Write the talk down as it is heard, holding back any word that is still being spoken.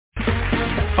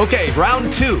Okay,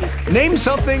 round 2. Name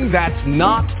something that's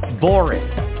not boring.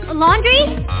 A laundry?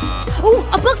 Ooh,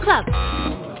 a book club.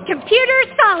 Computer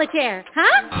solitaire,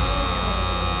 huh?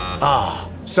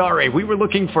 Ah, sorry, we were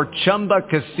looking for Chumba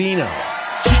Casino.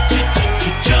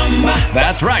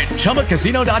 That's right,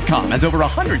 ChumbaCasino.com has over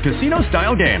 100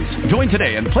 casino-style games. Join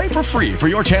today and play for free for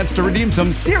your chance to redeem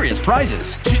some serious prizes.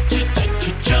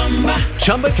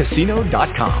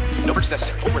 ChumbaCasino.com. No purchase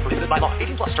necessary. Void where prohibited by law.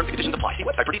 18+ terms and conditions apply. See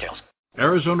website for details.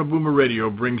 Arizona Boomer Radio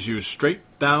brings you Straight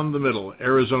Down the Middle,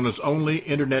 Arizona's only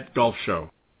internet golf show.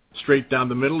 Straight Down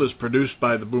the Middle is produced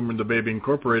by the Boomer and the Baby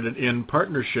Incorporated in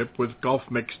partnership with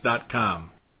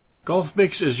GolfMix.com.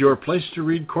 GolfMix is your place to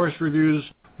read course reviews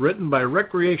written by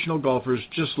recreational golfers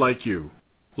just like you.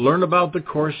 Learn about the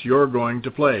course you're going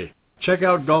to play. Check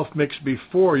out GolfMix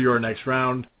before your next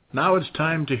round. Now it's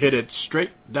time to hit it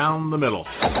straight down the middle.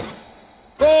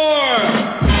 4!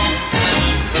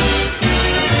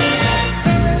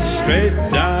 Straight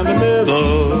down the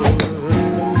middle,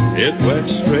 it went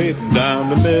straight down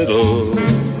the middle.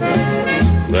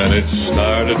 Then it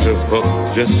started to hook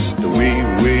just a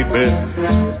wee bit.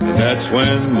 And that's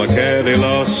when my caddy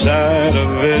lost sight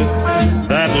of it.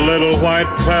 That little white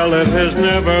pellet has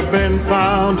never been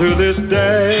found to this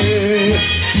day.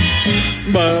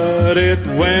 But it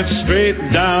went straight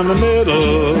down the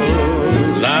middle,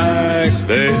 like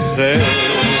they say.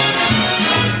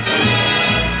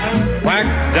 Whack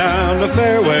down the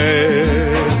fairway,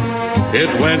 it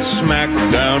went smack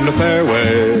down the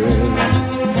fairway.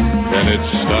 Then it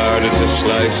started to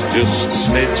slice just a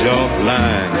smidge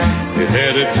offline. It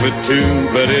headed for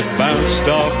 2, but it bounced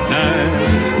off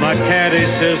 9. My caddy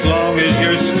says, long as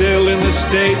you're still in the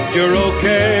state, you're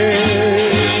okay.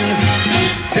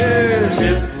 Yes,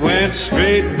 it went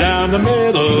straight down the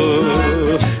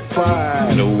middle,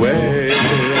 quite away.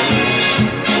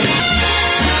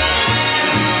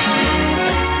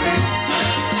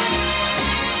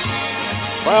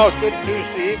 Well, good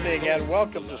Tuesday evening, and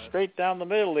welcome to Straight Down the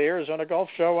Middle, the Arizona Golf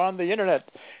Show on the Internet.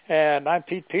 And I'm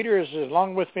Pete Peters.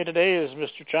 Along with me today is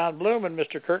Mr. John Bloom and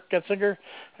Mr. Kirk Getzinger.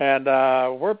 And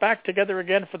we're back together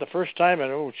again for the first time.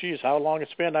 And, oh, geez, how long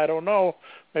it's been, I don't know.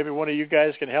 Maybe one of you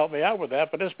guys can help me out with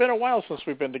that. But it's been a while since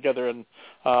we've been together and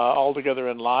all together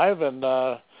and live. And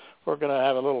we're going to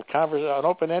have a little an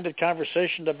open-ended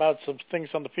conversation about some things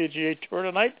on the PGA Tour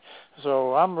tonight.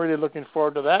 So I'm really looking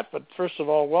forward to that. But first of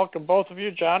all, welcome both of you,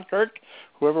 John, Kirk,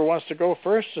 whoever wants to go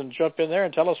first, and jump in there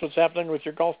and tell us what's happening with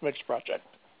your Golf Mix project.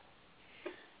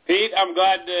 Pete, I'm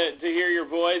glad to hear your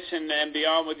voice and be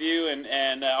on with you,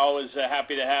 and always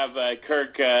happy to have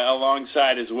Kirk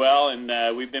alongside as well.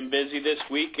 And we've been busy this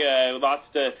week, lots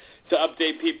to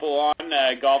update people on.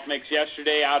 Golf Mix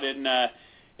yesterday out in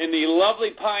the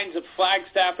lovely pines of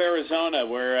Flagstaff, Arizona,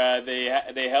 where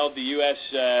they held the U.S.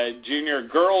 Junior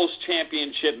Girls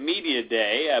Championship Media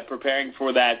Day, preparing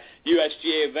for that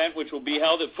USGA event, which will be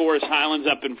held at Forest Highlands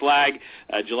up in Flag,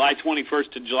 July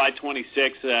 21st to July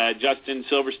 26th. Justin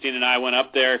Silverstein and I went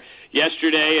up there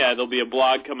yesterday. There'll be a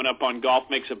blog coming up on Golf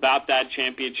Mix about that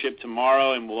championship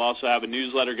tomorrow, and we'll also have a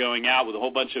newsletter going out with a whole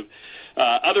bunch of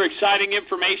other exciting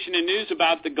information and news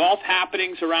about the golf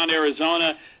happenings around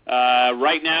Arizona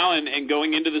right now and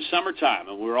going into the summertime.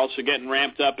 And we're also getting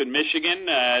ramped up in Michigan.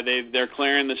 They're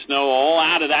clearing the snow all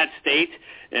out of that state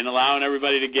and allowing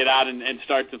everybody to get out and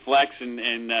start to flex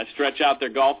and stretch out their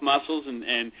golf muscles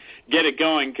and get it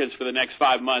going, because for the next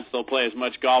 5 months they'll play as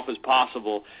much golf as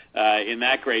possible in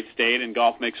that great state, and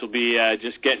Golf Mix will be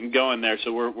just getting going there.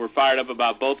 So we're fired up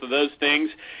about both of those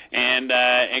things. And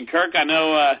Kirk, I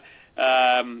know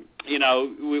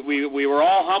we were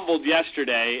all humbled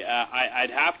yesterday.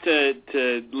 I'd have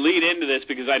to lead into this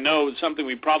because I know it's something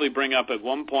we probably bring up at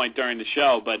one point during the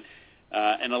show, but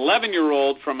an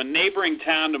 11-year-old from a neighboring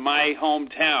town to my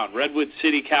hometown, Redwood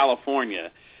City,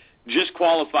 California, just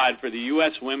qualified for the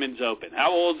U.S. Women's Open.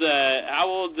 How old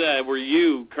were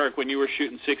you, Kirk, when you were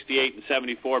shooting 68 and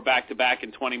 74 back-to-back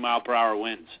in 20-mile-per-hour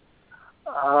winds?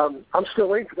 I'm still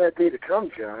waiting for that day to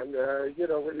come, John.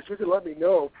 If you could let me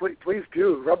know, please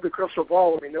do. Rub the crystal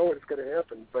ball, let me know when it's going to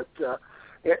happen. But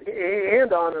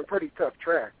and on a pretty tough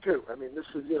track too. I mean, this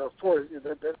is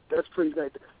that's pretty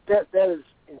nice. That is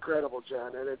incredible,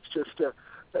 John, and it's just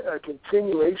a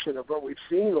continuation of what we've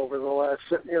seen over the last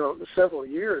several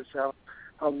years.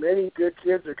 How many good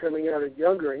kids are coming out at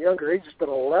younger and younger ages, but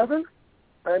 11.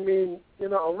 I mean,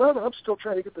 11, I'm still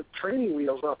trying to get the training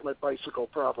wheels off my bicycle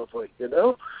probably,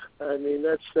 I mean,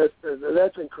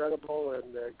 that's incredible,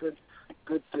 and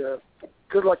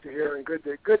good luck to hear, and good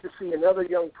to see another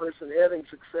young person having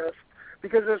success,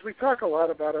 because as we talk a lot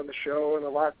about on the show, and a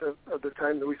lot of the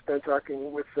time that we spend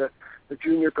talking with the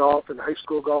junior golf and high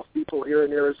school golf people here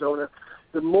in Arizona,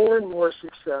 the more and more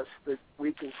success that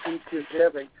we can see kids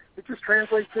having, it just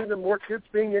translates into more kids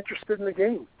being interested in the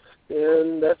game.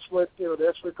 And that's what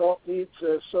golf needs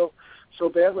so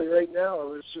badly right now. I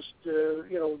was just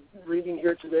reading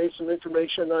here today some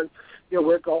information on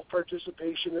where golf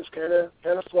participation is kind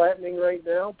of flattening right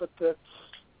now, but the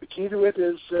key to it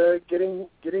is getting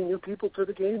new people to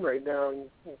the game right now and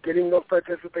getting those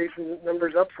participation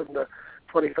numbers up from the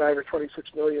 25 or 26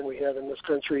 million we have in this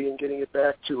country and getting it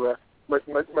back to a much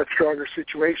stronger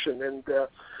situation. And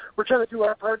we're trying to do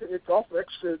our part at Golf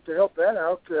Mix to help that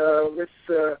out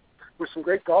with some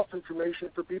great golf information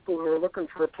for people who are looking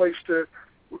for a place to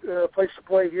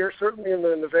play here, certainly in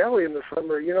the Valley in the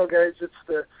summer. Guys, it's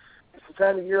the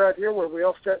time of year out here where we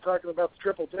all start talking about the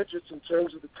triple digits in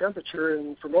terms of the temperature,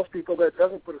 and for most people that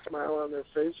doesn't put a smile on their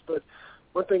face. But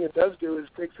one thing it does do is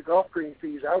takes the golf green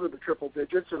fees out of the triple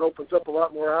digits and opens up a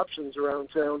lot more options around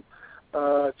town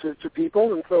to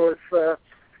people. And so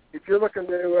if you're looking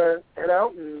to head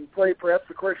out and play perhaps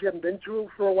the course you haven't been to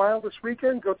for a while this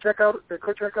weekend, go check out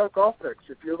Golf Mix.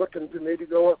 If you're looking to maybe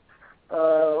go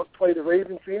play the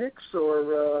Raven Phoenix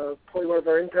or play one of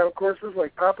our in-town courses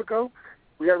like Papago,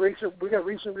 we got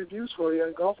recent reviews for you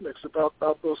on Golf Mix about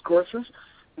those courses.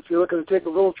 If you're looking to take a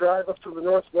little drive up to the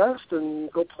northwest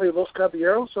and go play Los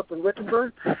Caballeros up in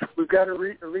Wickenburg, we've got a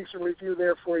recent review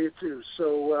there for you too.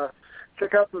 So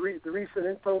check out the recent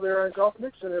info there on Golf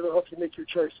Mix, and it'll help you make your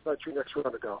choice about your next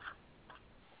round of golf.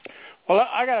 Well,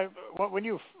 when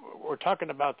you were talking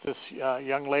about this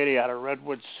young lady out of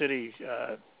Redwood City,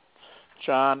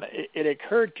 John, it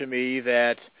occurred to me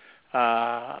that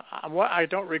I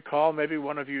don't recall, maybe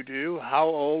one of you do, how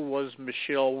old was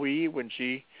Michelle Wee when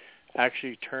she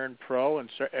actually turned pro? And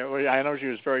I know she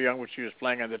was very young when she was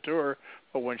playing on the tour,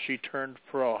 but when she turned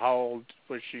pro, how old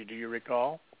was she? Do you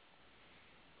recall?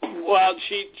 Well,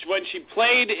 when she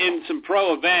played in some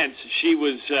pro events, she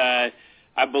was,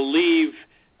 I believe,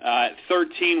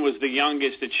 13 was the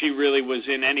youngest that she really was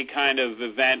in any kind of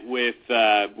event with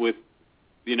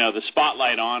the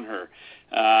spotlight on her.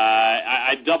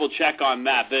 I double check on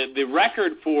that. The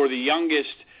record for the youngest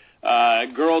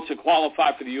girl to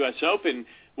qualify for the U.S. Open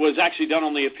was actually done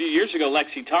only a few years ago.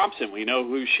 Lexi Thompson. We know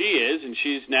who she is, and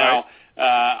she's now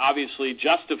obviously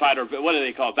justified, or what do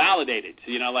they call it? Validated.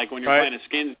 Like when you're playing a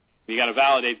skins, you got to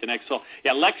validate the next hole.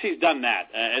 Yeah, Lexi's done that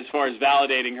as far as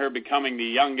validating her becoming the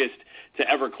youngest to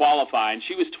ever qualify, and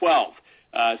she was 12.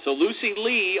 So Lucy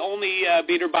Lee only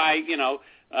beat her by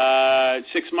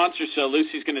 6 months or so.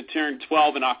 Lucy's going to turn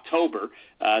 12 in October,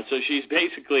 so she's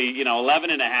basically 11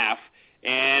 and a half.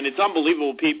 And it's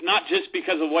unbelievable, Pete, not just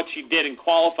because of what she did in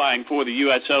qualifying for the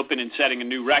U.S. Open and setting a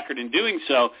new record in doing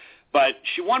so, but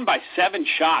she won by 7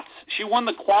 shots. She won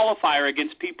the qualifier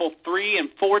against people 3 and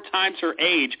 4 times her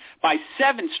age by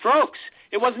 7 strokes.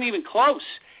 It wasn't even close.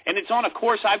 And it's on a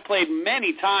course I've played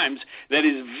many times that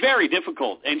is very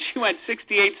difficult. And she went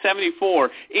 68-74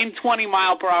 in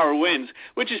 20-mile-per-hour winds,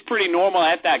 which is pretty normal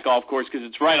at that golf course because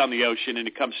it's right on the ocean and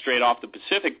it comes straight off the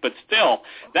Pacific. But still,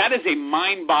 that is a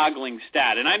mind-boggling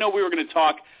stat. And I know we were going to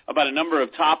talk about a number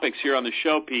of topics here on the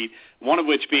show, Pete, one of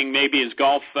which being maybe is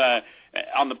golf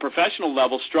on the professional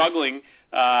level struggling.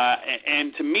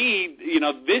 And to me,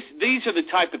 these are the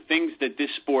type of things that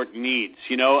this sport needs.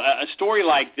 A story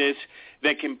like this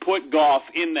that can put golf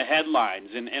in the headlines.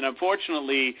 And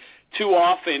unfortunately, too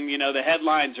often, the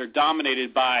headlines are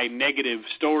dominated by negative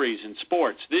stories in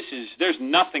sports. There's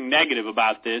nothing negative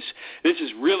about this. This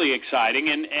is really exciting.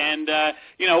 And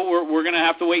we're going to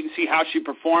have to wait and see how she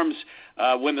performs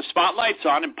when the spotlight's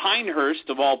on in Pinehurst,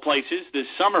 of all places, this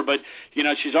summer. But,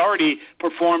 she's already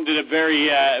performed at a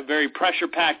very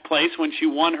pressure-packed place when she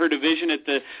won her division at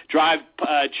the drive,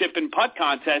 chip, and putt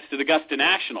contest at Augusta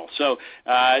National. So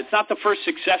it's not the first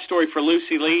success story for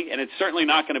Lucy Lee, and it's certainly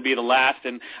not going to be the last.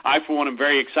 And I, for one, am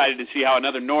very excited to see how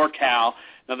another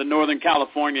Northern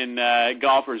Californian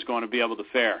golfer is going to be able to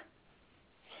fare.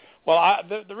 Well,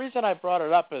 the reason I brought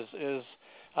it up is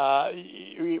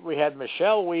we had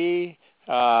Michelle Wee,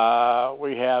 we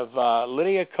have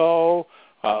Lydia Ko,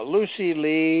 Lucy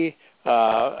Lee,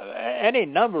 any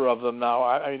number of them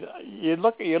now. You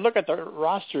look at the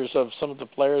rosters of some of the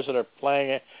players that are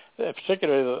playing,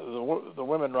 particularly the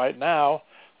women right now,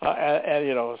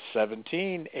 and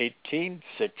 17, 18,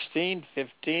 16,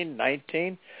 15,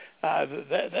 19. That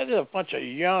is a bunch of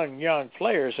young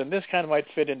players, and this kind of might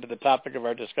fit into the topic of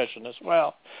our discussion as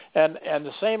well. And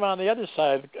the same on the other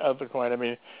side of the coin. I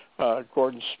mean,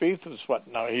 Gordon Spieth is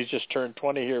he's just turned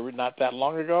 20 here not that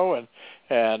long ago,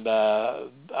 and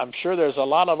I'm sure there's a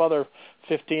lot of other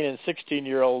 15 and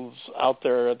 16-year-olds out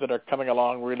there that are coming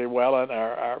along really well and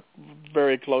are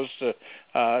very close to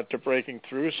to breaking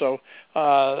through. So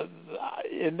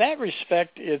in that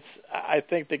respect, I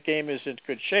think the game is in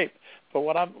good shape. But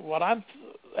what I'm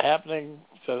happening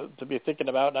to be thinking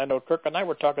about, and I know Kirk and I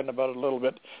were talking about it a little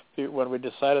bit when we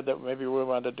decided that maybe we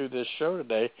wanted to do this show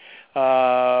today,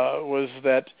 was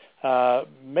that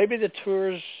maybe the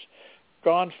tour's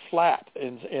gone flat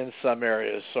in some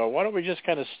areas. So why don't we just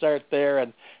kind of start there,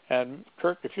 and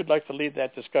Kirk, if you'd like to lead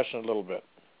that discussion a little bit.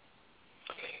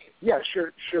 Yeah,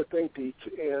 sure thing, Pete.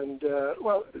 And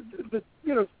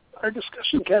our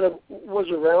discussion kind of was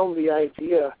around the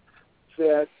idea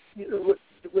that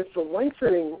with the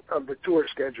lengthening of the tour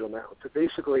schedule now to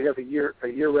basically have a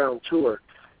year-round tour,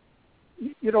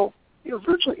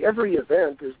 virtually every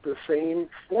event is the same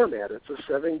format. It's a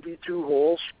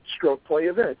 72-hole stroke play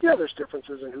event. Yeah, there's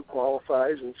differences in who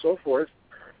qualifies and so forth,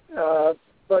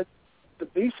 but the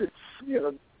basic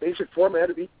format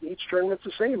of each tournament's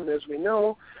the same. And as we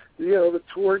know, the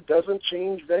tour doesn't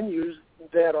change venues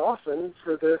that often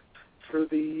for the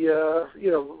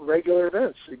regular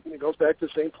events. It goes back to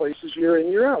the same places year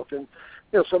in, year out. And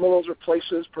some of those are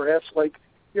places perhaps like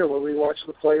when we watched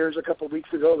the Players a couple of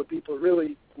weeks ago, the people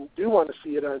really do want to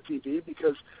see it on TV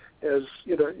because, as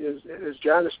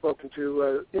John has spoken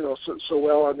to, so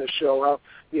well on this show, how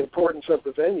the importance of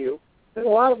the venue. And a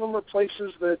lot of them are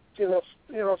places that,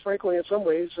 frankly, in some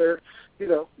ways are,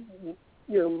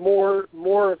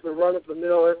 more of the run of the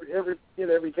mill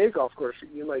everyday golf course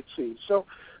that you might see. So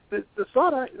the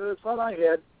thought I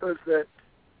had was that,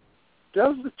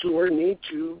 does the tour need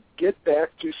to get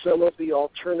back to some of the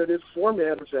alternative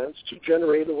format events to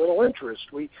generate a little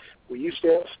interest? We used to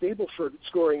have a Stableford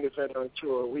scoring event on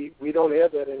tour. We don't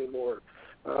have that anymore.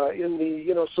 In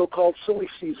the so-called silly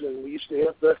season, we used to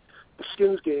have the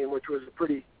Skins game, which was a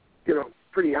pretty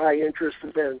high interest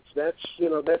event.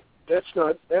 That's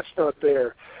not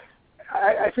there.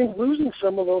 I think losing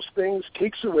some of those things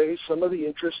takes away some of the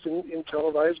interest in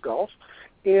televised golf.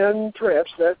 And perhaps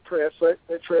that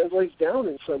translates down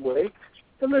in some way.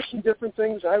 And there's some different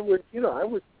things I would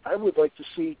like to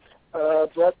see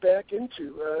brought back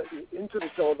into the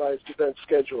televised event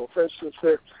schedule. For instance,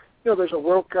 there's a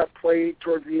World Cup played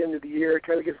toward the end of the year. It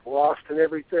kind of gets lost in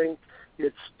everything.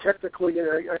 It's technically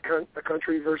a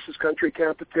country versus country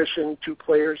competition, two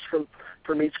players from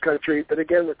each country. But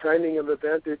again, the timing of the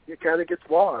event, it kind of gets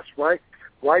lost. Why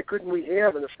couldn't we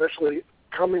have, and especially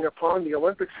coming upon the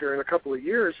Olympics here in a couple of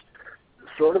years,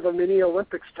 sort of a mini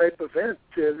Olympics type event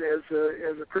as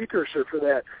a precursor for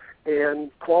that,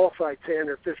 and qualify 10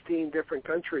 or 15 different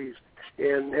countries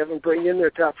and have them bring in their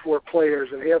top 4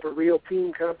 players and have a real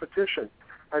team competition.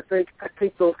 I think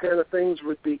those kind of things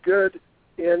would be good.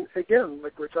 And again,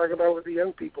 like we're talking about with the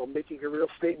young people, making a real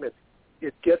statement.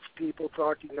 It gets people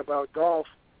talking about golf,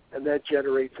 and that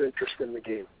generates interest in the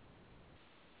game.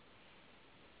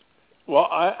 Well,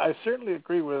 I certainly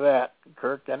agree with that,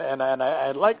 Kirk, and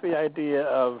I like the idea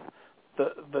of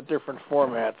the different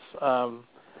formats. But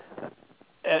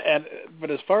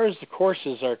as far as the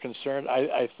courses are concerned,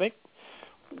 I think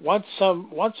once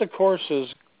a course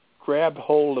has grabbed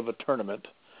hold of a tournament,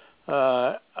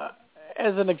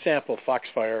 as an example,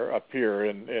 Foxfire up here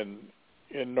in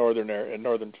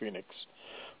northern Phoenix,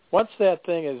 once they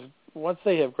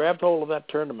have grabbed hold of that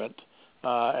tournament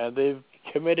and they've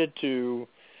committed to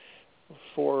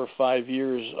 4 or 5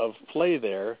 years of play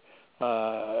there,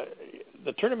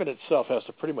 the tournament itself has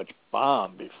to pretty much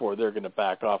bomb before they're going to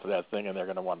back off of that thing, and they're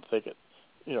going to want to take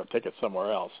it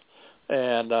somewhere else.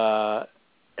 And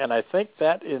I think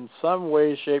that in some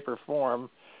way, shape, or form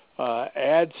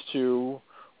adds to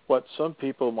what some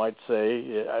people might say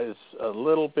is a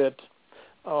little bit,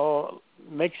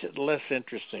 makes it less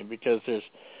interesting, because there's,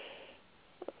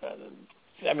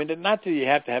 not that you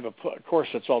have to have a course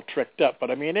that's all tricked up, but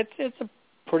it's a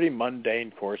pretty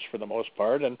mundane course for the most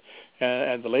part, and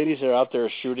the ladies are out there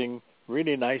shooting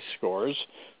really nice scores,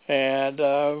 and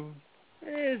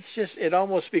it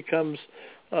almost becomes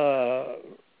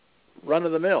run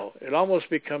of the mill. It almost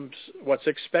becomes what's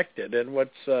expected, and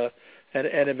what's and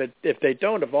if they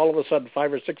don't, if all of a sudden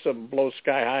 5 or 6 of them blow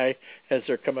sky high as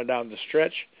they're coming down the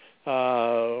stretch,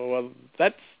 well,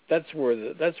 that's where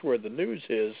the news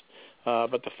is.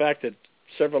 But the fact that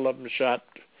several of them shot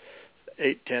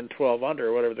 8, 10, 12 under,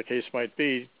 or whatever the case might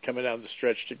be, coming down the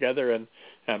stretch together, and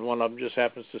one of them just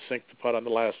happens to sink the putt on the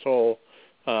last hole,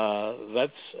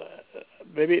 that's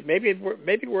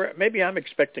maybe I'm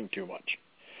expecting too much.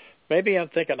 Maybe I'm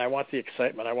thinking I want the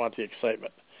excitement.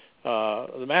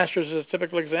 The Masters is a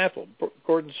typical example.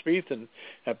 Gordon Spieth and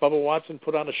Bubba Watson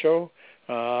put on a show,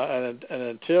 and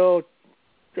until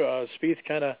Spieth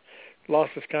kind of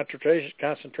lost his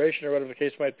concentration or whatever the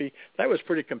case might be, that was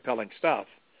pretty compelling stuff.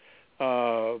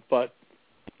 But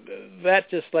that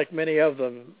just like many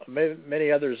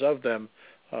others of them,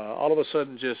 all of a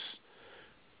sudden just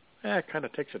kind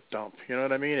of takes a dump. You know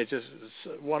what I mean? It just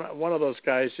one of those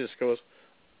guys just goes,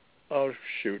 oh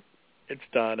shoot, it's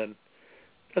done, and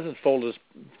doesn't fold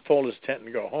his tent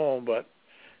and go home, but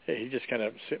he just kind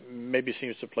of maybe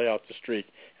seems to play out the streak.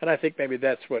 And I think maybe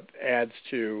that's what adds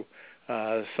to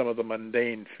some of the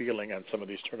mundane feeling on some of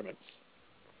these tournaments.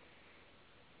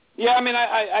 Yeah, I mean,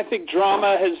 I think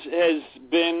drama has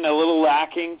been a little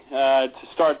lacking to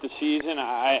start the season.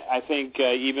 I think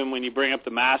even when you bring up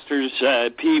the Masters,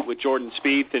 Pete, with Jordan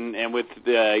Spieth and with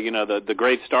the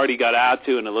great start he got out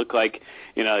to, and it looked like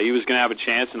he was going to have a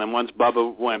chance, and then once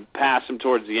Bubba went past him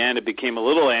towards the end, it became a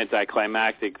little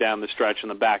anticlimactic down the stretch in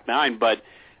the back nine. But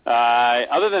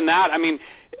other than that, I mean,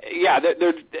 yeah,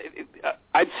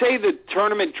 I'd say the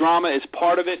tournament drama is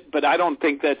part of it, but I don't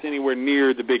think that's anywhere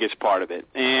near the biggest part of it.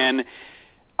 And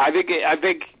I think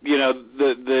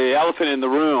the elephant in the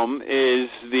room is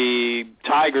the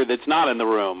Tiger that's not in the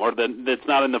room or that's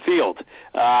not in the field.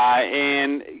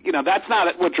 And that's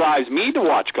not what drives me to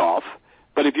watch golf.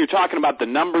 But if you're talking about the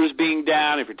numbers being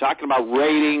down, if you're talking about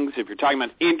ratings, if you're talking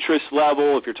about interest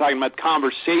level, if you're talking about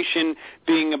conversation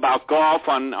being about golf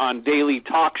on daily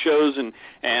talk shows and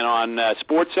on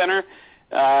SportsCenter,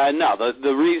 no,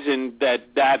 the reason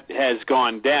that has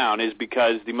gone down is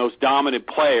because the most dominant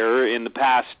player in the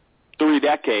past 3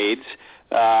 decades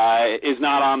is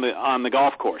not on the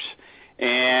golf course.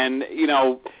 And,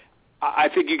 I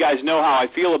think you guys know how I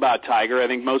feel about Tiger. I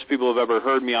think most people who have ever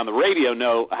heard me on the radio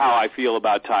know how I feel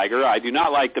about Tiger. I do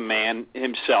not like the man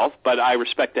himself, but I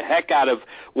respect the heck out of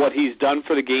what he's done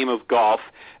for the game of golf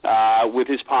with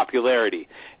his popularity.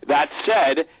 That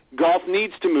said, golf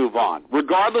needs to move on.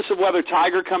 Regardless of whether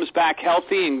Tiger comes back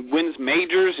healthy and wins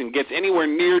majors and gets anywhere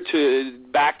near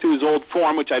back to his old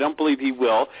form, which I don't believe he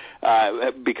will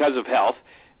because of health.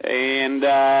 And,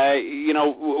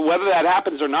 whether that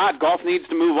happens or not, golf needs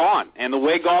to move on. And the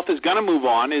way golf is going to move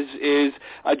on is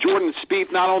Jordan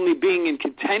Spieth not only being in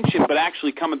contention, but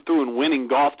actually coming through and winning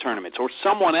golf tournaments, or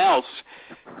someone else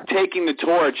taking the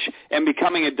torch and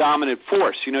becoming a dominant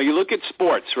force. You look at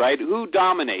sports, right? Who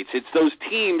dominates? It's those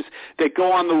teams that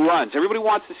go on the runs. Everybody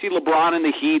wants to see LeBron and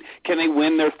the Heat. Can they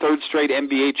win their 3rd straight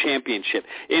NBA championship?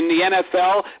 In the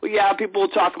NFL, people will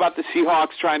talk about the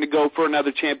Seahawks trying to go for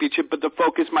another championship, but the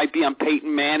focus might be on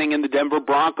Peyton Manning and the Denver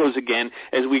Broncos again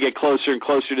as we get closer and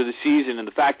closer to the season, and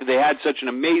the fact that they had such an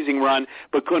amazing run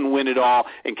but couldn't win it all,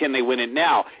 and can they win it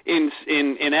now? In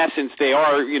essence, they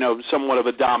are, somewhat of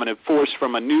a dominant force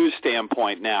from a news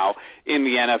standpoint now in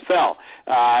the NFL.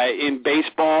 In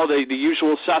baseball, the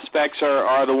usual suspects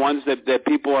are the ones that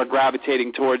people are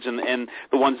gravitating towards and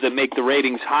the ones that make the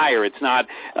ratings higher. It's not,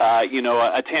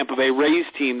 a Tampa Bay Rays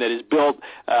team that is built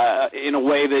in a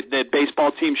way that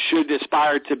baseball teams should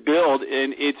aspire to build,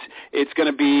 and it's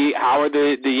going to be how are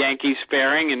the Yankees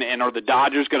faring, and are the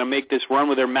Dodgers going to make this run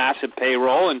with their massive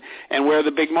payroll, and where are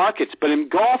the big markets? But in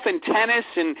golf and tennis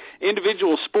and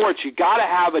individual sports, you got to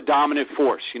have a dominant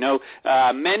force.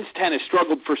 Men's tennis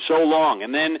struggled for so long,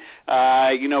 and then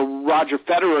Roger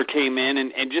Federer came in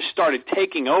and just started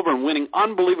taking over and winning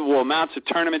unbelievable amounts of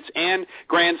tournaments and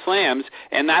Grand Slams,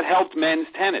 and that helped men's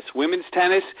tennis. Women's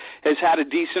tennis has had a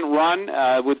decent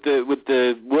run with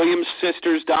the Williams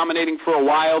sisters dominating for a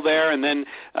while there, and then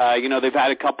they've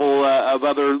had a couple of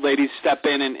other ladies step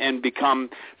in and become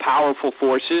powerful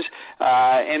forces.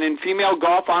 And in female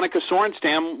golf, Annika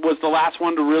Sorenstam was the last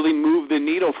one to really move the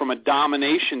needle from a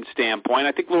domination standpoint.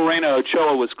 I think Lorena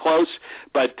Ochoa was close,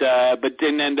 but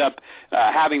didn't end up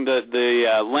having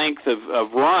the length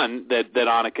of run that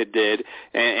Annika did,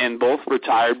 and both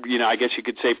retired, I guess you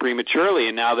could say prematurely,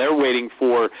 and now they're waiting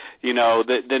for,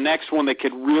 the next one that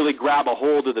could really grab a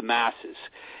hold of the masses.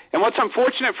 And what's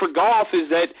unfortunate for golf is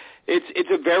that it's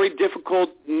a very difficult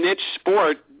niche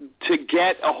sport to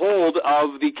get a hold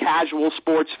of the casual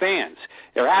sports fans.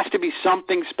 There has to be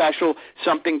something special,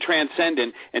 something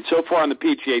transcendent, and so far on the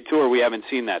PGA Tour, we haven't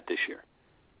seen that this year.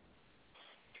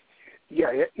 Yeah,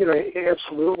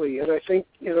 absolutely. And I think,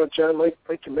 John, like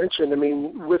you mentioned,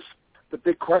 with the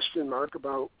big question mark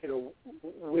about,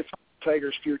 with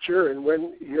Tiger's future and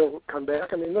when he'll come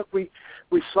back. Look, we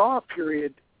saw a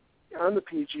period on the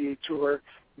PGA Tour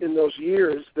in those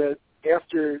years that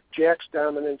after Jack's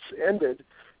dominance ended,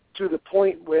 to the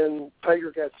point when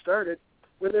Tiger got started,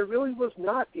 when there really was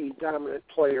not a dominant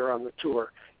player on the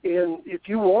tour. And if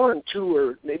you won 2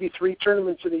 or maybe 3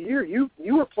 tournaments in a year, you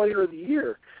were player of the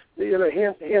year,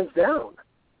 hands down.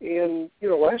 And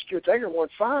last year Tiger won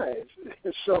 5.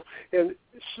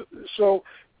 So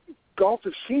golf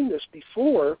has seen this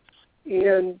before,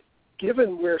 and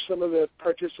given where some of the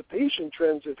participation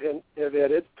trends have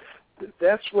headed,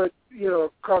 that's what,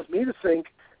 caused me to think,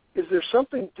 is there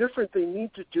something different they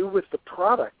need to do with the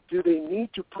product? Do they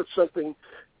need to put something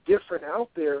different out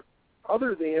there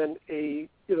other than a,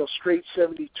 straight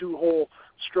 72-hole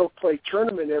stroke play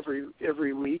tournament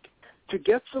every week to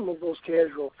get some of those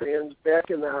casual fans back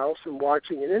in the house and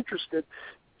watching and interested,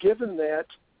 given that,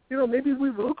 maybe we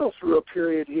will go through a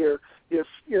period here if,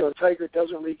 Tiger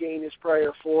doesn't regain his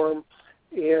prior form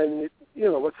and,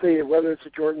 let's say whether it's a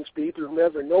Jordan Spieth or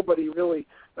whomever, nobody really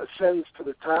ascends to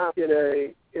the top in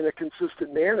a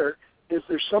consistent manner. Is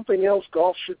there something else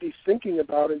golf should be thinking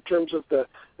about in terms of the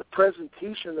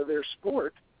presentation of their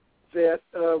sport that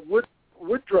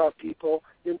would draw people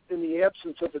in the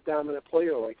absence of a dominant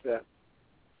player like that?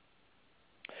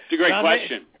 It's a great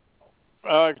question.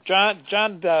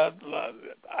 John,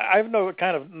 I've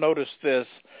kind of noticed this,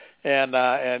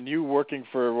 and you working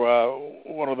for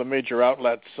one of the major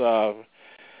outlets,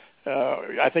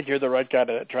 I think you're the right guy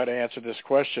to try to answer this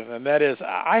question, and that is,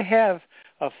 I have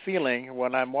a feeling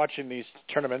when I'm watching these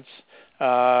tournaments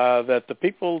that the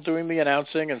people doing the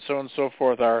announcing and so on and so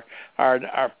forth are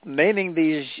naming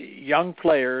these young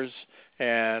players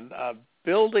and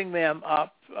building them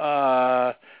up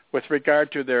with regard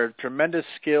to their tremendous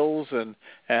skills and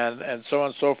so on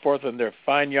and so forth, and they're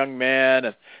fine young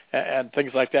men and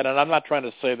things like that. And I'm not trying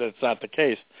to say that it's not the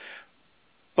case,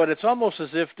 but it's almost as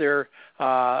if they're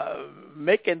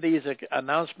making these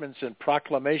announcements and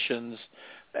proclamations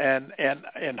and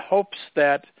in hopes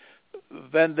that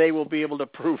then they will be able to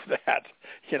prove that.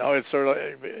 It's sort of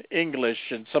English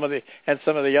and some of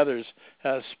the others,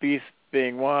 Spieth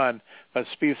being one, but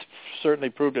Spieth certainly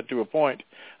proved it to a point.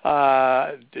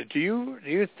 Do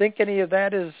you think any of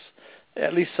that is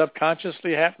at least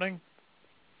subconsciously happening?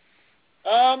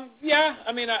 Yeah,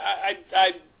 I mean,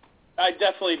 I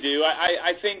definitely do.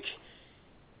 I think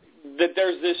that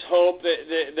there's this hope,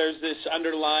 that there's this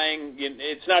underlying,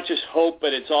 it's not just hope,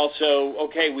 but it's also,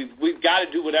 okay, we've got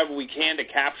to do whatever we can to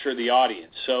capture the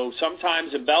audience. So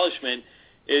sometimes embellishment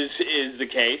is the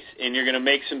case, and you're going to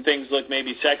make some things look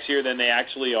maybe sexier than they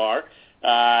actually are.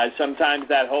 Sometimes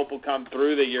that hope will come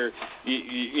through that you're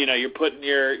putting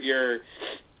your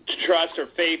trust or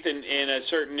faith in a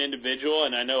certain individual,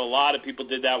 and I know a lot of people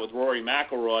did that with Rory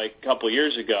McIlroy a couple of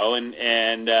years ago,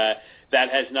 and that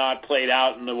has not played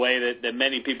out in the way that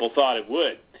many people thought it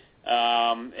would.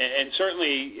 And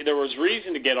certainly there was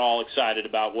reason to get all excited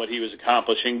about what he was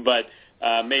accomplishing, but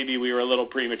maybe we were a little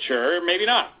premature, or maybe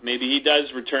not. Maybe he does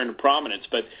return to prominence,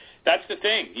 but that's the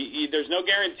thing. There's no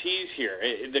guarantees here.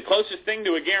 The closest thing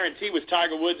to a guarantee was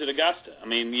Tiger Woods at Augusta. I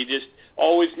mean, you just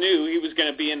always knew he was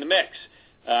going to be in the mix.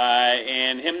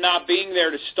 And him not being there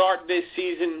to start this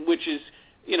season, which is,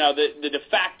 the de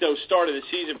facto start of the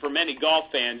season for many golf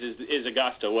fans is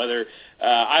Augusta, whether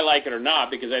I like it or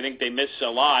not, because I think they miss a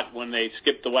lot when they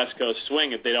skip the West Coast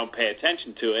swing if they don't pay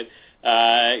attention to it.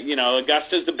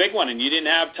 Augusta's the big one, and you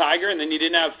didn't have Tiger, and then you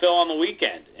didn't have Phil on the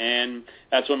weekend, and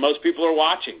that's when most people are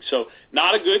watching. So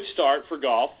not a good start for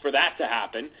golf for that to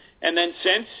happen. And then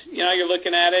since, you're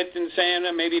looking at it and saying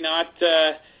maybe not,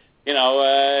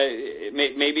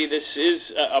 maybe this is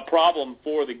a problem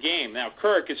for the game. Now,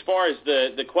 Kirk, as far as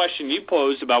the question you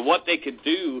posed about what they could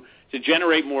do to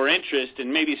generate more interest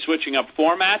and maybe switching up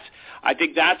formats, I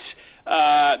think that's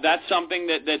something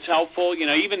that's helpful.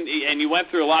 And you went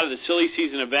through a lot of the silly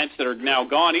season events that are now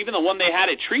gone. Even the one they had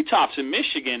at Treetops in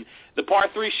Michigan, the par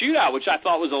 3 shootout, which I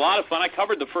thought was a lot of fun. I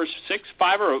covered the first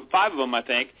five of them, I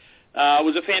think.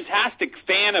 Was a fantastic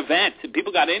fan event.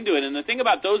 People got into it. And the thing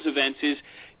about those events is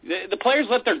the players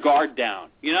let their guard down.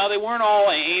 They weren't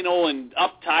all anal and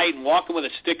uptight and walking with a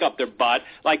stick up their butt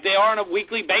like they are on a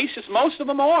weekly basis. Most of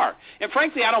them are. And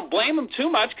frankly, I don't blame them too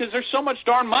much because there's so much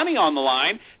darn money on the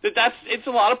line it's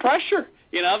a lot of pressure,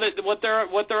 that what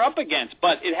they're up against.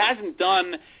 But it hasn't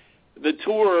done the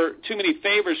tour too many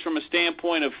favors from a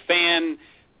standpoint of fan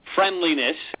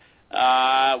friendliness.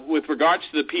 With regards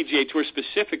to the PGA Tour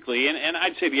specifically, and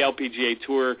I'd say the LPGA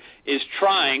Tour is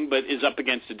trying, but is up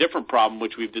against a different problem,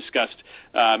 which we've discussed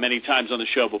many times on the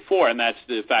show before, and that's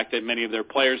the fact that many of their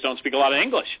players don't speak a lot of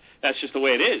English. That's just the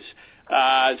way it is.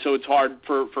 So it's hard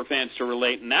for fans to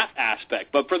relate in that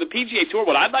aspect. But for the PGA Tour,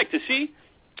 what I'd like to see,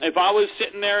 if I was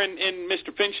sitting there in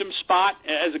Mr. Fincham's spot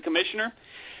as a commissioner,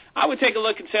 I would take a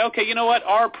look and say, okay, you know what?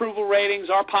 Our approval ratings,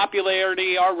 our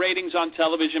popularity, our ratings on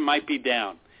television might be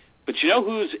down. But you know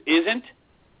whose isn't?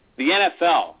 The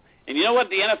NFL. And you know what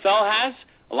the NFL has?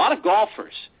 A lot of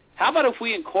golfers. How about if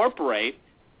we incorporate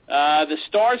the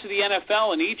stars of the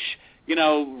NFL in each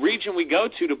region we go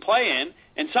to play in,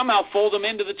 and somehow fold them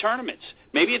into the tournaments.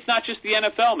 Maybe it's not just the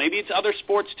NFL. Maybe it's other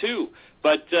sports too.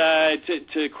 But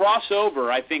to cross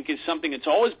over, I think, is something that's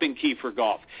always been key for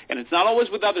golf. And it's not always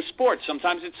with other sports.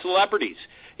 Sometimes it's celebrities.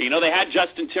 They had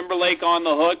Justin Timberlake on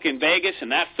the hook in Vegas,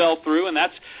 and that fell through, and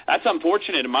that's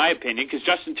unfortunate in my opinion, because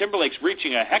Justin Timberlake's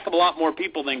reaching a heck of a lot more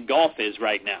people than golf is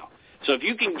right now. So if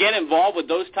you can get involved with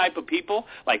those type of people,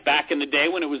 like back in the day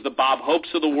when it was the Bob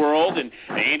Hopes of the world and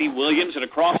Andy Williams and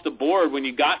across the board, when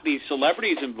you got these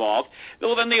celebrities involved,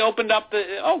 well, then they opened up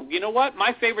you know what?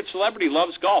 My favorite celebrity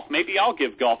loves golf. Maybe I'll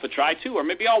give golf a try too, or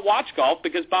maybe I'll watch golf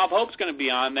because Bob Hope's going to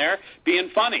be on there being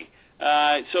funny.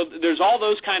 So there's all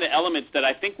those kind of elements that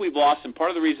I think we've lost, and part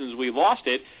of the reasons we've lost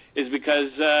it is because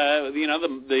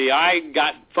the eye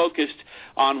got focused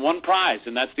on one prize,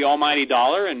 and that's the almighty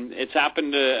dollar, and it's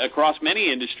happened across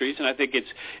many industries, and I think it's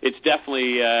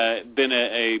definitely been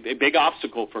a big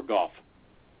obstacle for golf.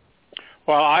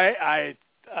 Well, I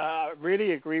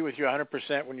really agree with you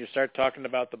 100% when you start talking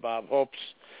about the Bob Hopes,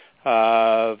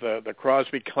 the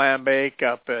Crosby clam bake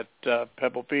up at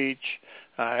Pebble Beach.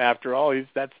 After all,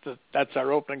 that's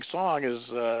our opening song is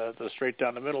the Straight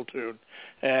Down the Middle tune,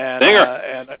 and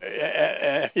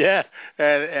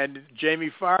Jamie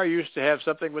Farr used to have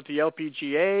something with the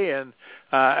LPGA, and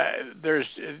there's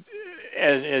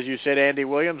as you said, Andy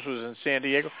Williams was in San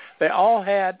Diego. They all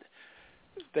had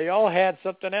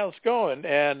something else going,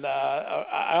 and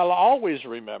I'll always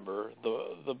remember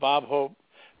the Bob Hope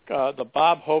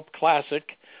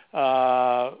Classic.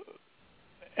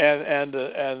 And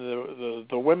the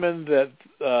women that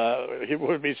he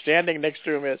would be standing next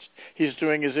to him as he's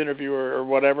doing his interview or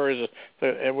whatever, and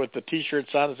with the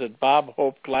T-shirts on, it said Bob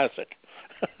Hope Classic.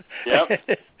 Yep.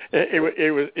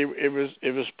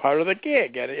 it was part of the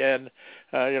gig, and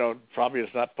probably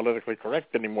it's not politically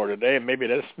correct anymore today, and maybe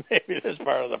it is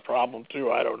part of the problem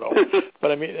too. I don't know, but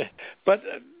I mean, but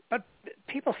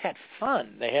people had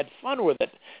fun. They had fun with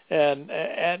it,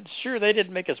 and sure, they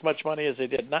didn't make as much money as they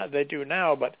do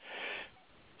now. But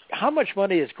how much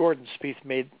money has Jordan Spieth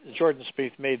made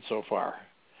so far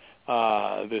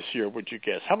this year? Would you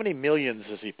guess? How many millions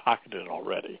has he pocketed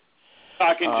already?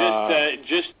 Talking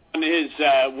just on his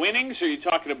winnings, or are you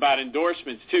talking about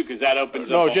endorsements too? Because that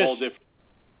opens up a whole different.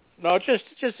 No, just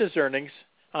his earnings.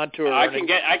 On tour I earnings.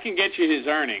 can get you his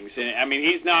earnings. I mean,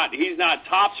 he's not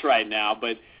tops right now,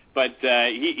 but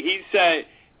he's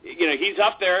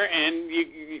up there, and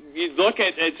you look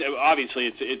at it.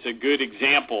 Obviously, it's a good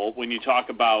example when you talk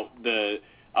about the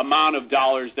amount of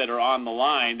dollars that are on the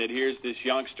line. That here's this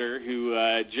youngster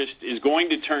who just is going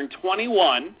to turn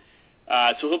 21,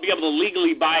 so he'll be able to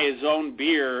legally buy his own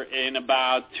beer in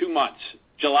about 2 months.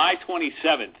 July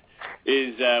 27th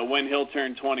is when he'll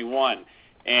turn 21,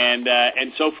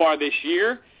 and so far this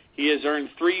year he has earned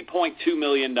 $3.2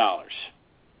 million.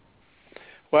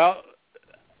 Well,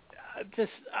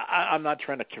 I'm not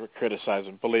trying to criticize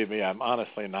him. Believe me, I'm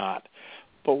honestly not.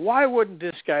 But why wouldn't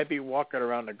this guy be walking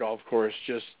around the golf course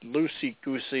just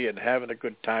loosey-goosey and having a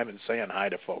good time and saying hi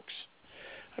to folks?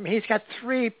 I mean, he's got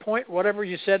 $3.whatever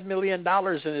you said $million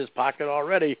in his pocket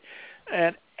already,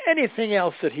 and anything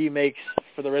else that he makes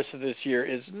for the rest of this year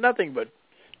is nothing but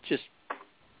just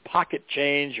pocket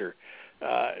change or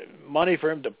money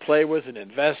for him to play with and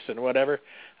invest and whatever.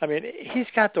 I mean, he's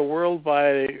got the world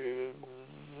by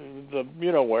the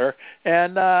where,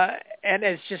 and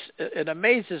it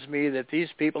amazes me that these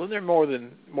people, and they're more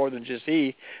than just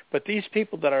he, but these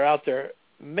people that are out there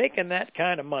making that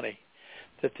kind of money,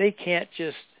 that they can't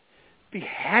just be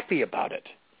happy about it.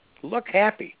 Look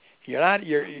happy.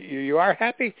 You are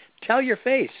happy. Tell your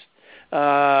face.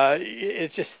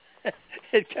 It's just.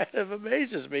 It kind of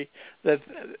amazes me that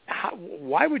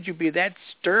why would you be that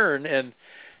stern? And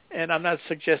I'm not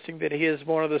suggesting that he is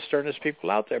one of the sternest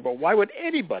people out there, but why would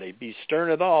anybody be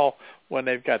stern at all when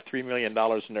they've got $3 million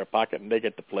in their pocket and they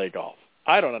get to play golf?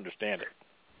 I don't understand it.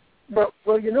 Well,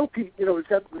 Pete, we've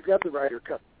got the Ryder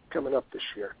Cup coming up this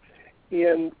year,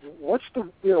 and what's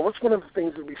one of the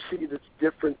things that we see that's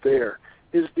different there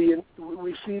is we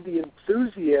see the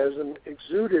enthusiasm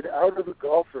exuded out of the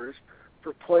golfers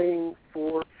for playing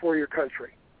for your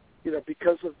country,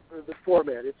 because of the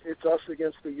format. It's us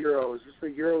against the Euros. It's the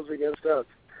Euros against us.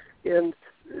 And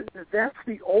that's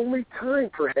the only time,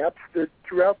 perhaps, that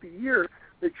throughout the year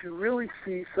that you really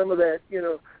see some of that,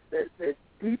 that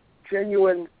deep,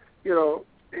 genuine,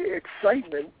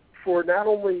 excitement for not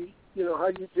only, how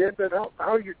you did, but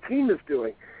how your team is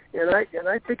doing. And I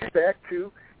take it back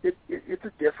to it's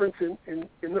a difference in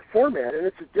the format, and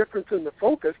it's a difference in the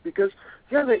focus because,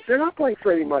 they're not playing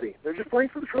for any money. They're just playing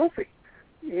for the trophy.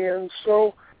 And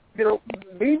so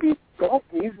maybe golf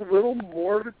needs a little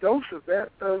more of a dose of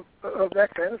that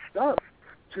kind of stuff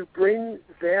to bring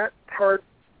that part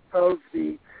of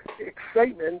the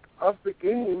excitement of the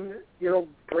game,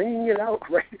 bringing it out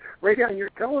right on your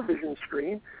television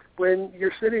screen when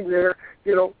you're sitting there,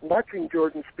 watching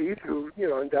Jordan Spieth, who,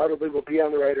 undoubtedly will be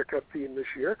on the Ryder Cup team this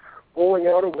year, bowling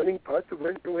out a winning putt to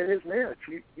win his match.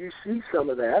 You see some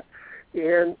of that,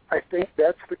 and I think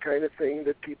that's the kind of thing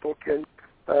that people can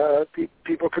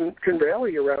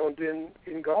rally around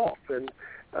in golf, and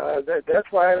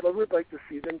that's why I would like to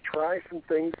see them try some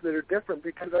things that are different,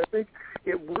 because I think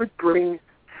it would bring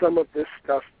some of this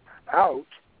stuff out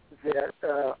that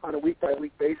on a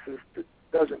week-by-week basis that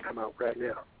doesn't come out right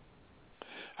now.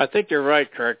 I think you're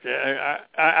right, Kirk.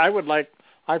 I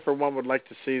for one would like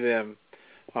to see them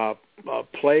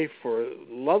play for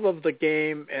love of the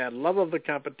game and love of the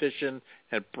competition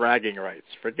and bragging rights.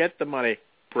 Forget the money,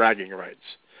 bragging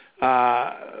rights.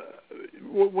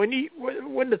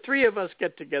 When the three of us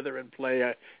get together and play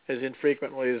as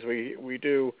infrequently as we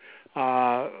do,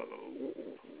 what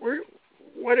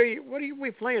are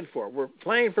we playing for? We're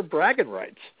playing for bragging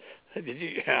rights.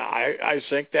 I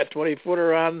sank that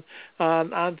 20-footer on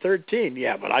 13.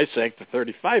 Yeah, but I sank the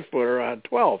 35-footer on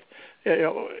 12.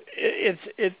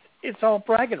 It's all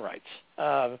bragging rights.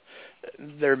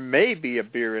 There may be a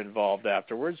beer involved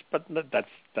afterwards, but that's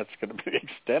going to be the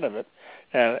extent of it.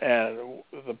 And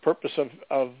the purpose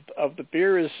of the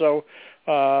beer is so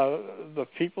the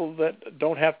people that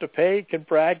don't have to pay can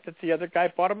brag that the other guy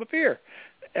bought them a beer.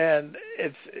 And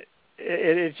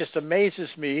it just amazes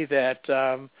me that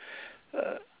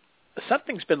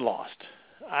something's been lost.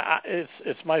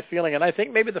 It's my feeling, and I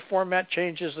think maybe the format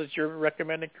changes that you're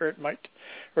recommending, Kurt,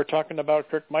 talking about,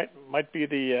 Kurt, might be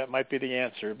the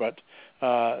answer. But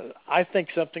I think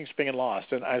something's being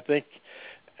lost, and I think,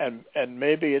 and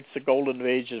maybe it's the golden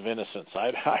age of innocence.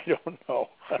 I don't know,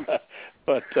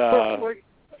 but.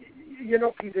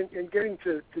 Pete, in getting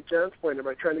to John's point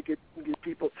about trying to get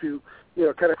people to,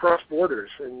 kind of cross borders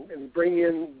and bring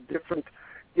in different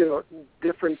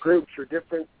groups or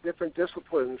different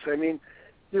disciplines. I mean,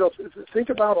 think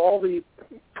about all the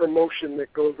promotion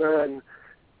that goes on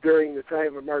during the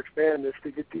time of March Madness to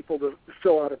get people to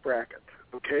fill out a bracket,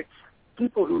 okay?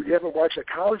 People who haven't watched a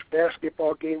college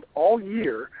basketball game all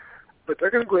year, but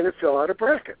they're going to go in and fill out a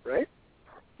bracket, right?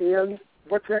 And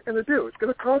what's that going to do? It's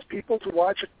going to cause people to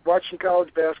watch some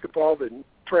college basketball that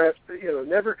perhaps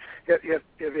never have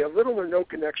little or no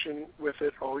connection with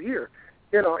it all year.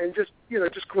 And just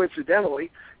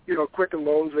coincidentally, Quicken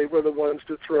Loans, they were the ones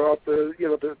to throw out the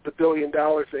 $1 billion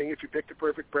thing if you picked the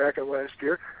perfect bracket last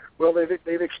year. Well,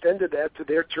 they've extended that to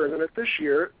their tournament this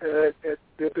year at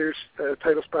their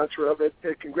title sponsor of it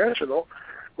at Congressional,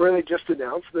 where they just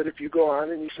announced that if you go on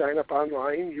and you sign up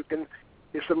online, you can.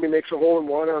 If somebody makes a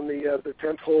hole-in-one on the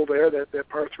 10th hole there, that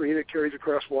par 3 that carries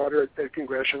across water at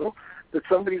Congressional, that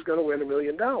somebody's going to win $1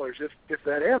 million if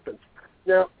that happens.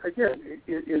 Now, again,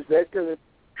 is that going to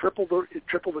triple the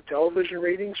television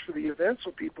ratings for the event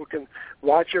so people can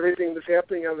watch everything that's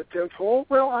happening on the 10th hole?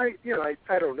 Well, I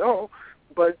don't know,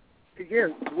 but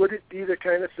again, would it be the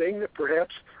kind of thing that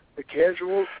perhaps the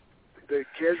casual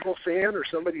fan or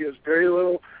somebody who has very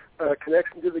little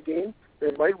connection to the game,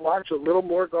 they might watch a little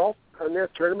more golf on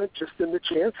that tournament just in the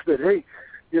chance that, hey,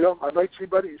 I might see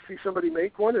somebody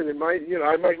make one, and I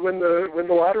might win the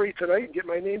lottery tonight and get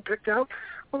my name picked out.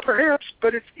 Well, perhaps,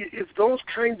 but it's those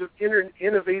kinds of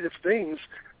innovative things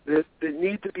that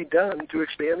need to be done to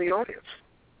expand the audience.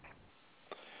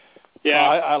 Yeah,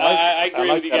 I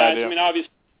agree with you guys. Idea. I mean,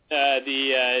 obviously,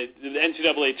 the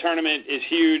NCAA tournament is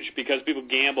huge because people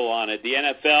gamble on it. The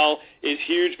NFL is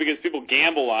huge because people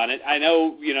gamble on it. I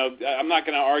know, I'm not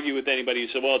going to argue with anybody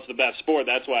who said, well, it's the best sport.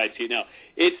 That's why I see no.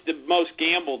 It's the most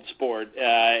gambled sport,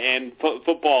 and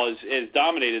football has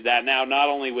dominated that now, not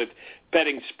only with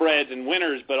betting spreads and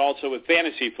winners, but also with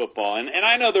fantasy football. And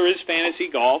I know there is fantasy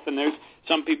golf, and there's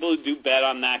some people who do bet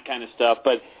on that kind of stuff,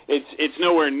 but it's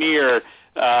nowhere near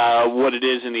what it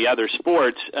is in the other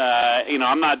sports.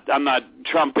 I'm not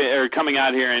trumping or coming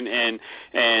out here and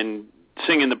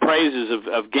singing the praises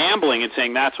of gambling and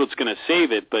saying that's what's going to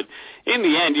save it. But in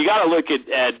the end, you got to look at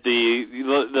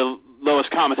the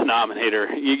lowest common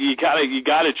denominator. You got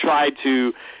to try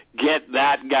to get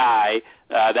that guy,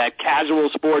 that casual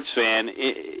sports fan,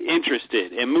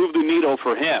 interested and move the needle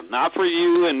for him, not for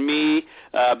you and me,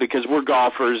 because we're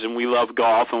golfers and we love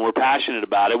golf and we're passionate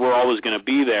about it. We're always going to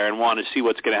be there and want to see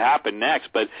what's going to happen next.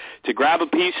 But to grab a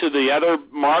piece of the other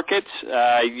markets,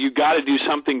 you got to do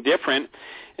something different.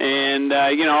 And,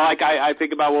 like I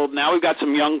think about, well, now we've got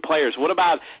some young players. What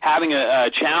about having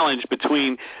a challenge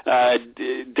between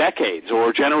decades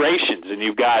or generations? And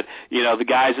you've got, the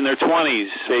guys in their 20s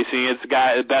facing against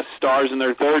the best stars in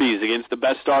their 30s, against the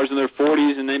best stars in their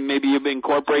 40s, and then maybe you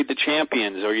incorporate the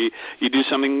champions, or you do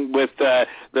something with the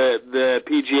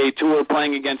PGA Tour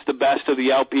playing against the best of the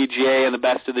LPGA and the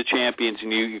best of the champions,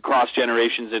 and you cross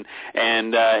generations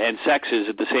and sexes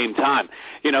at the same time.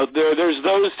 There's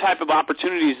those type of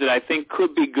opportunities that I think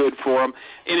could be good for them,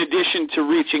 in addition to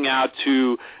reaching out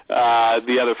to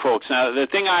the other folks. Now, the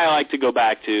thing I like to go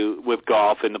back to with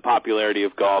golf and the popularity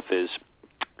of golf is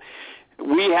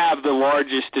we have the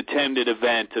largest attended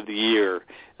event of the year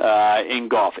in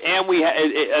golf, and we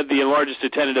the largest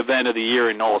attended event of the year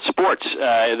in all sports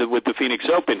with the Phoenix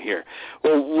Open here.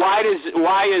 Well, why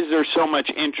is there so much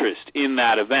interest in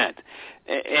that event?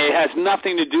 It has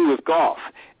nothing to do with golf.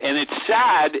 And it's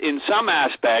sad in some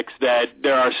aspects that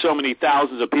there are so many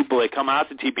thousands of people that come out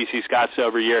to TPC Scottsdale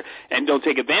every year and don't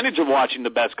take advantage of watching the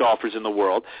best golfers in the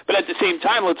world. But at the same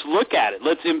time, let's look at it.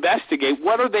 Let's investigate.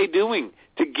 What are they doing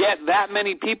to get that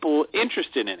many people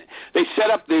interested in it? They set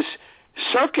up this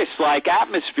circus-like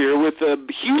atmosphere with a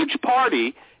huge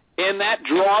party, and that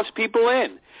draws people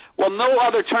in. Well, no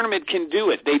other tournament can do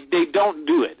it. They don't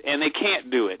do it, and they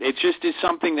can't do it. It just is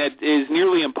something that is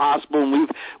nearly impossible, and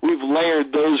we've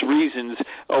layered those reasons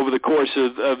over the course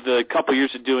of the couple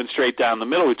years of doing Straight Down the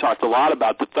Middle. We talked a lot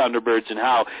about the Thunderbirds and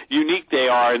how unique they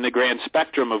are in the grand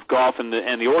spectrum of golf and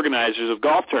the organizers of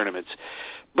golf tournaments.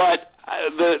 But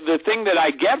the thing that I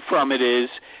get from it is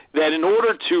that in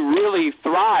order to really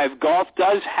thrive, golf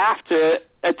does have to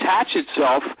attach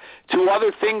itself to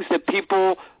other things that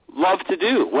people love to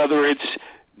do, whether it's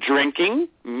drinking,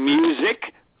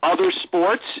 music, other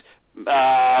sports,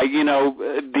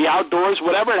 the outdoors,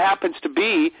 whatever it happens to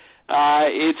be.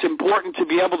 It's important to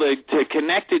be able to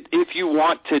connect it if you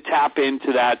want to tap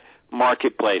into that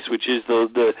marketplace, which is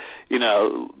the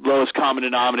lowest common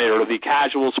denominator of the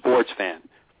casual sports fan.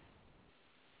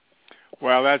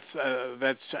 Well,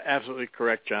 that's absolutely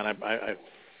correct, John. I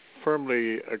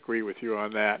firmly agree with you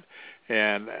on that,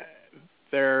 and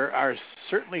there are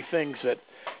certainly things that,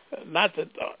 not that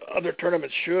other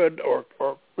tournaments should or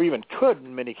even could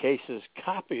in many cases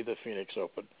copy the Phoenix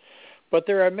Open, but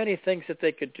there are many things that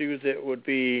they could do that would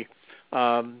be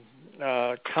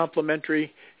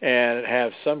complementary and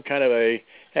have some kind of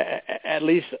at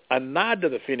least a nod to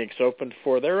the Phoenix Open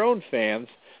for their own fans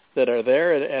that are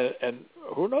there, and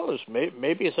who knows,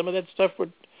 maybe some of that stuff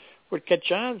would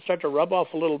catch on, start to rub off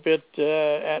a little bit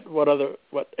at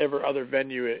whatever other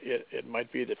venue it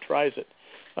might be that tries it.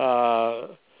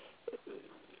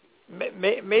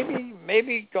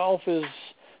 Maybe golf is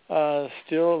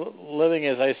still living,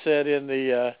 as I said, in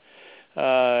the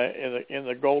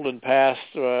golden past,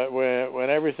 when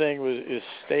everything is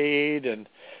staid and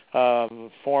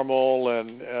formal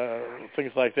and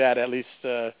things like that. At least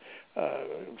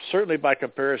certainly by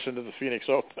comparison to the Phoenix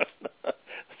Open. The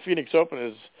Phoenix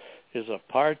Open is a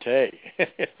party.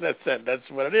 That's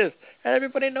what it is, and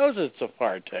everybody knows it's a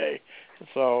party.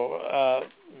 So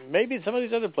maybe some of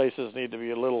these other places need to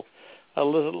be a little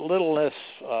less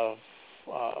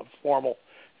formal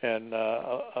and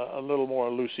a little more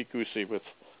loosey-goosey with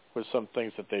some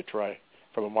things that they try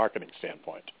from a marketing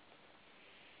standpoint.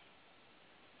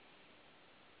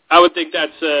 I would think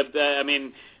that's.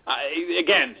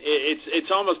 Again,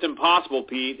 it's almost impossible,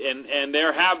 Pete, and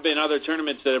there have been other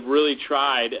tournaments that have really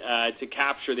tried to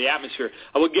capture the atmosphere.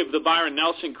 I would give the Byron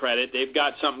Nelson credit. They've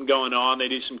got something going on. They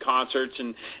do some concerts,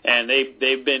 and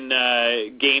they've been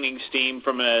gaining steam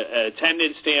from an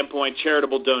attendance standpoint.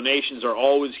 Charitable donations are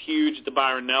always huge at the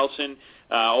Byron Nelson,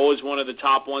 always one of the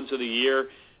top ones of the year,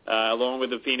 along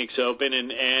with the Phoenix Open,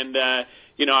 and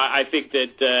I think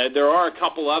that there are a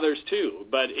couple others too,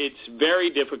 but it's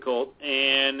very difficult,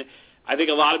 and I think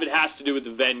a lot of it has to do with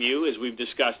the venue, as we've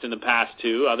discussed in the past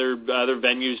too. Other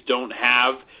venues don't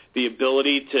have the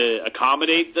ability to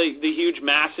accommodate the huge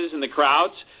masses and the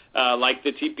crowds like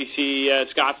the TPC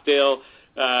Scottsdale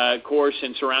course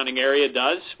and surrounding area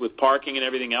does, with parking and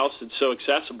everything else. It's so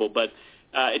accessible, but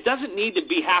it doesn't need to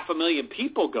be 500,000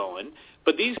 people going.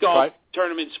 But these golf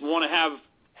tournaments want to have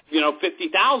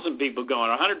 50,000 people going,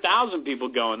 or 100,000 people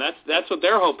going. That's what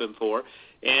they're hoping for,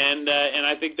 and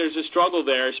I think there's a struggle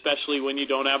there, especially when you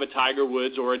don't have a Tiger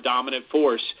Woods or a dominant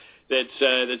force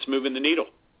that's moving the needle.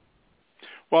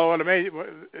 Well,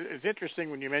 it's interesting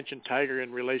when you mention Tiger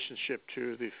in relationship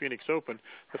to the Phoenix Open.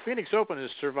 The Phoenix Open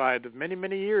has survived many,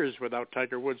 many years without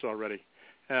Tiger Woods already,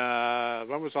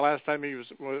 When was the last time he was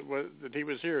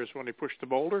here? Is when he pushed the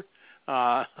boulder.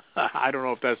 I don't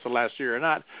know if that's the last year or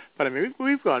not, but I mean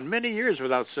we've gone many years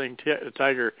without seeing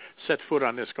Tiger set foot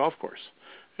on this golf course,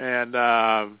 and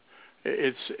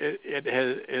it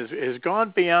has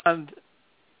gone beyond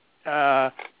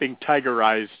being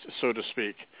Tigerized, so to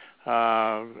speak.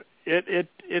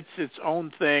 It's its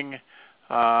own thing,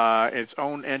 its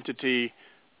own entity.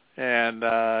 And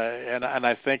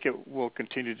I think it will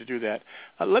continue to do that.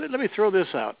 Let me throw this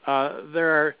out.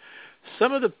 There are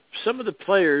some of the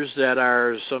players that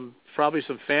are probably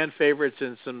some fan favorites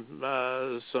and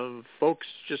some folks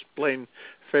just plain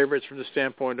favorites from the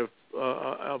standpoint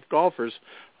of golfers.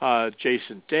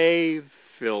 Jason Day,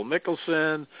 Phil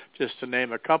Mickelson, just to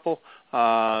name a couple,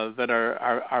 that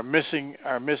are missing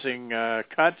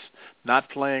cuts, not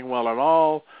playing well at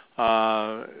all,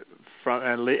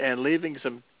 and leaving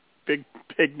some big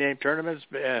name tournaments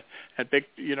and big,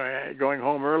 going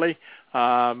home early.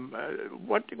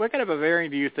 What kind of a bearing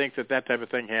do you think that type of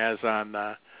thing has on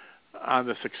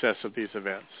the success of these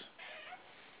events?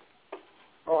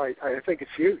 Oh, I think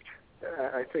it's huge.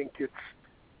 I think it's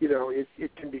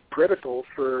it can be critical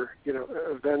for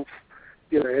events.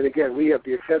 And again, we have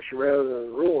the exception rather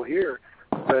than the rule here.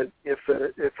 But if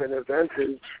an event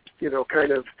is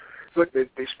kind of look, they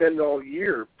spend all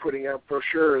year putting out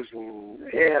brochures and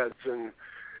ads and,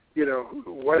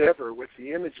 whatever with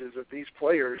the images of these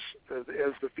players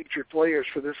as the featured players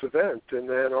for this event. And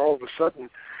then all of a sudden,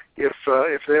 if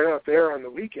they're not there on the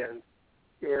weekend,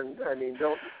 and I mean,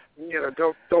 don't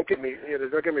get me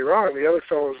wrong, the other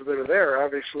fellows that are there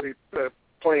obviously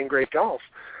playing great golf,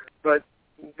 but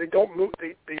they don't move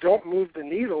the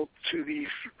needle to the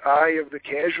eye of the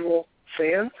casual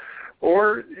fan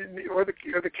or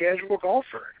the casual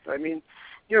golfer. I mean,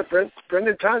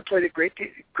 Brendan Todd played a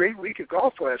great week of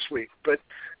golf last week, but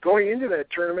going into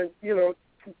that tournament,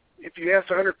 if you asked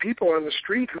 100 people on the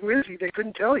street who is he, they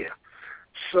couldn't tell you.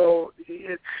 So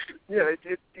it's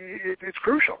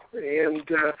crucial, and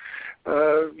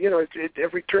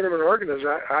every tournament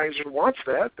organizer wants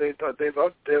that. They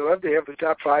love to have the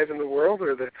top 5 in the world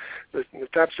or the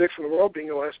top 6 in the world being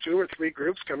the last 2 or 3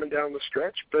 groups coming down the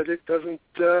stretch, but it doesn't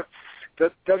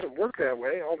work that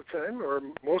way all the time or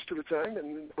most of the time.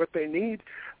 And what they need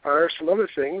are some other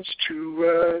things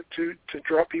to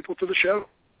draw people to the show.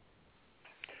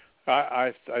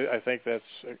 I think that's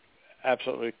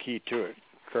absolutely key to it,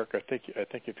 Kirk. I think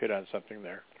you've hit on something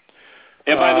there.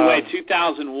 And by the way,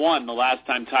 2001, the last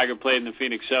time Tiger played in the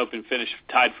Phoenix Open, finished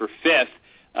tied for 5th.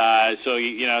 So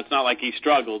it's not like he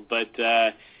struggled, but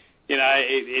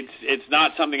it's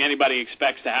not something anybody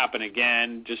expects to happen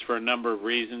again, just for a number of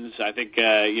reasons. I think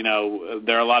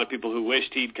there are a lot of people who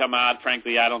wished he'd come out.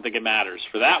 Frankly, I don't think it matters.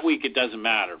 For that week, it doesn't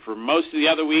matter. For most of the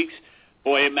other weeks,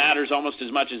 boy, it matters almost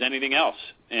as much as anything else.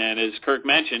 And as Kirk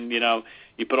mentioned,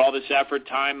 you put all this effort,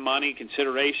 time, money,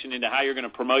 consideration into how you're going to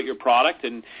promote your product,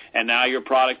 and now your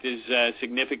product is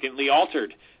significantly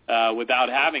altered without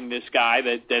having this guy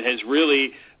that has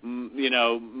really,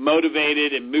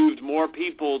 motivated and moved more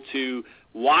people to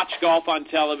watch golf on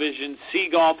television, see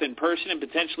golf in person, and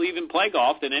potentially even play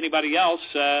golf than anybody else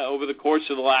over the course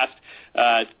of the last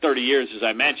 30 years, as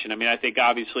I mentioned. I mean, I think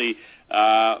obviously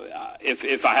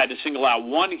if I had to single out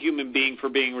one human being for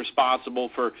being responsible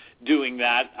for doing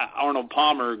that, Arnold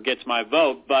Palmer gets my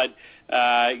vote. But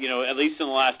at least in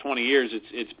the last 20 years,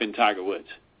 it's been Tiger Woods.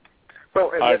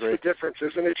 Well, and that's the difference,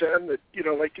 isn't it, John? That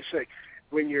like you say,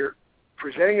 when you're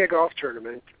presenting a golf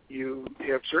tournament, you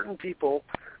have certain people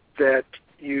that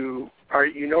you are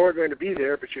going to be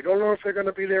there, but you don't know if they're going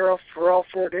to be there for all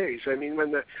 4 days. I mean,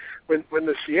 when the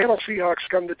Seattle Seahawks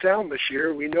come to town this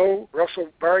year, we know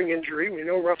barring injury, we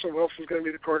know Russell Wilson's going to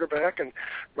be the quarterback, and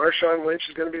Marshawn Lynch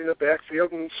is going to be in the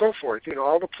backfield, and so forth.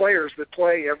 All the players that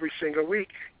play every single week,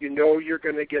 you're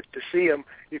going to get to see them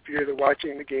if you're either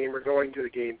watching the game or going to the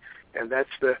game, and that's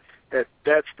the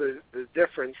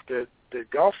difference that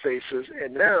golf faces.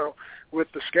 And now with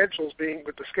the schedule being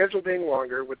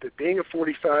longer, with it being a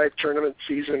 45 tournament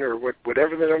season or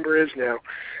whatever the number is now,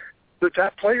 the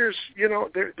top players,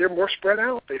 they're more spread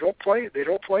out. They don't play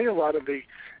a lot of the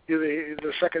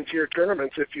second tier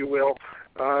tournaments, if you will,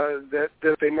 that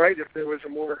they might if there was a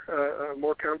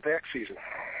more compact season.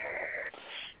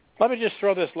 Let me just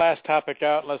throw this last topic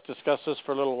out. Let's discuss this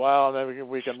for a little while, and then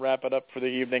we can wrap it up for the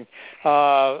evening.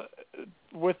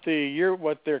 With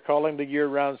what they're calling the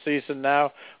year-round season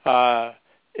now,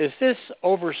 is this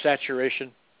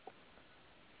oversaturation?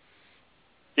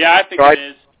 Yeah, I think it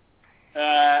is.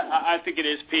 I think it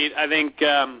is, Pete. I think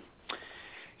the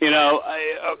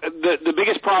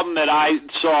biggest problem that I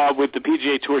saw with the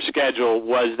PGA Tour schedule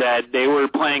was that they were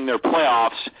playing their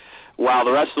playoffs while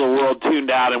the rest of the world tuned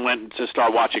out and went to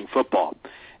start watching football.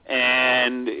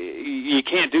 And you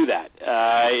can't do that.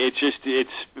 It's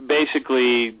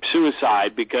basically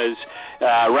suicide because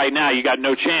right now you got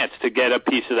no chance to get a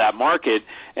piece of that market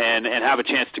and have a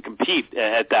chance to compete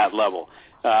at that level.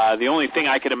 The only thing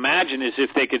I could imagine is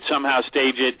if they could somehow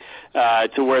stage it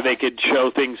to where they could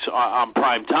show things on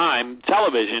prime time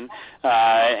television,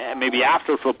 maybe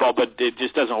after football, but it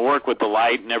just doesn't work with the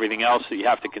light and everything else that you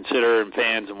have to consider and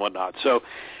fans and whatnot. So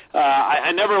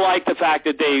I never liked the fact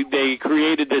that they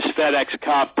created this FedEx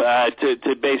Cup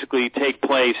to basically take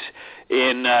place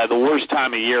in the worst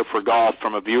time of year for golf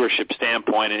from a viewership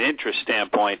standpoint and interest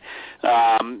standpoint.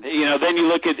 Then you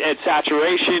look at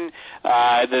saturation.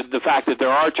 The fact that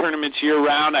there are tournaments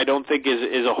year-round I don't think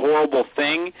is a horrible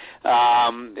thing.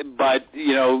 But,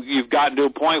 you've gotten to a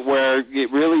point where it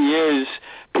really is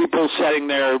people setting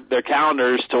their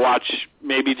calendars to watch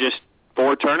maybe just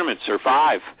 4 tournaments or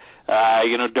 5.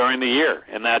 During the year.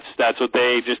 And that's what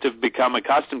they just have become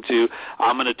accustomed to.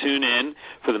 I'm going to tune in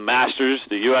for the Masters,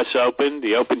 the U.S. Open,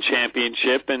 the Open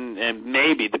Championship, and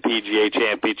maybe the PGA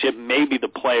Championship, maybe the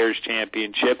Players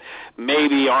Championship,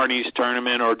 maybe Arnie's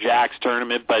tournament or Jack's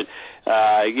tournament. But,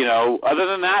 other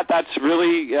than that, that's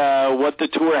really what the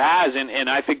tour has. And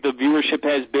I think the viewership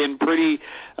has been pretty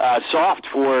soft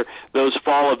for those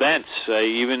fall events,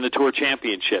 even the Tour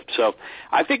Championship. So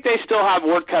I think they still have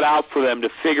work cut out for them to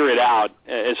figure it out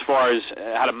as far as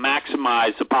how to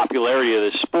maximize the popularity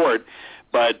of this sport.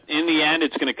 But in the end,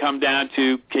 it's going to come down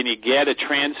to, can you get a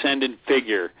transcendent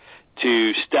figure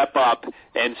to step up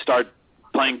and start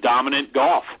playing dominant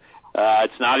golf?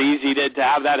 It's not easy to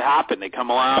have that happen. They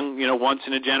come along, once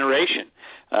in a generation.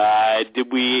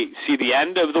 Did we see the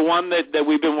end of the one that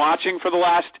we've been watching for the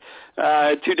last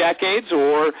 2 decades,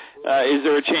 or is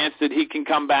there a chance that he can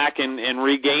come back and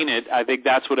regain it? I think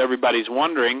that's what everybody's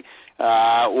wondering.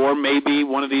 Or maybe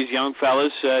one of these young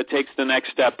fellas takes the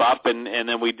next step up, and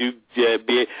then we do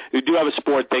have a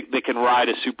sport that can ride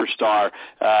a superstar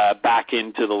back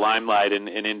into the limelight and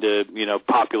into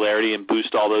popularity and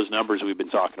boost all those numbers we've been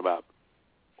talking about.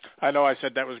 I know I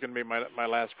said that was going to be my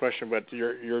last question, but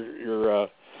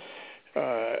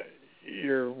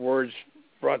your words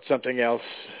brought something else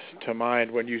to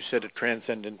mind when you said a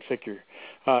transcendent figure.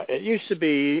 It used to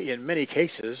be, in many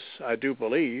cases, I do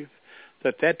believe,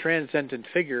 that transcendent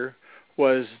figure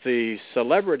was the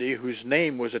celebrity whose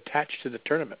name was attached to the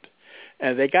tournament.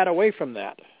 And they got away from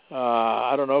that.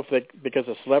 I don't know if because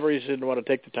the celebrities didn't want to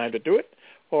take the time to do it,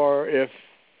 or if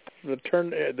the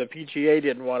PGA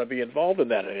didn't want to be involved in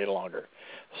that any longer.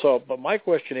 So, but my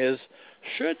question is,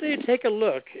 should they take a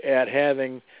look at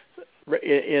having,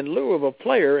 in lieu of a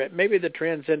player, maybe the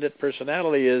transcendent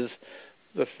personality is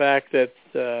the fact that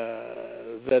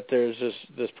there's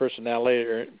this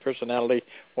personality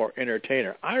or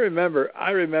entertainer. I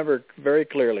remember very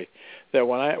clearly that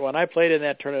when I played in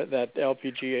that tournament, that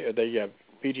LPGA, the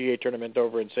PGA tournament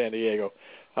over in San Diego,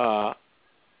 on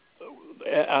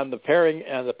the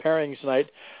pairings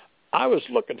night, I was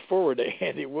looking forward to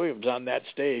Andy Williams on that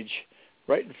stage,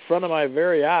 right in front of my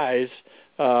very eyes,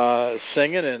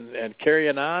 singing and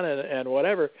carrying on and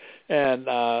whatever, and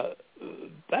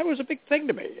that was a big thing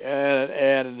to me.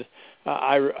 And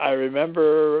I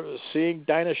remember seeing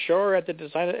Dinah Shore at the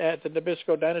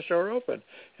Nabisco Dinah Shore Open,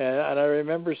 and I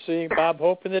remember seeing Bob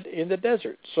Hope in the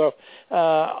desert. So,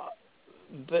 are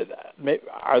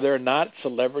there not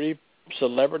celebrities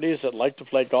that like to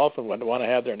play golf and want to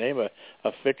have their name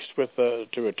affixed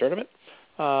to a tournament?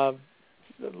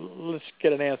 Let's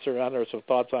get an answer on there, some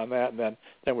thoughts on that, and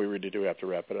then we really do have to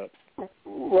wrap it up.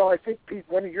 Well, I think, Pete,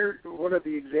 one of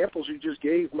the examples you just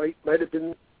gave might have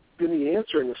been the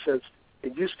answer, in a sense.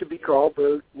 It used to be called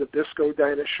the Nabisco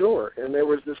Dinah Shore, and there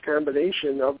was this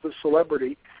combination of the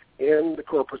celebrity and the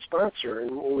corporate sponsor.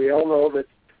 And we all know that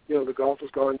the golf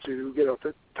has gone to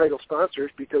to title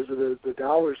sponsors because of the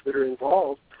dollars that are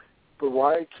involved. But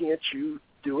why can't you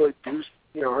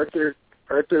aren't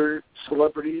there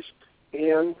celebrities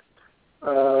and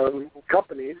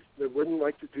companies that wouldn't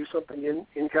like to do something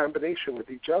in combination with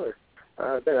each other?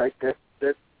 That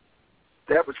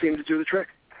would seem to do the trick.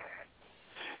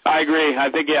 I agree.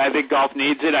 I think golf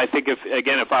needs it. I think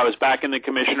if I was back in the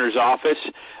commissioner's office,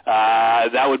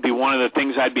 that would be one of the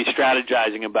things I'd be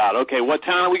strategizing about. Okay, what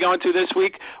town are we going to this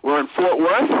week? We're in Fort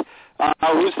Worth.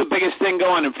 Who's the biggest thing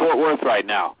going in Fort Worth right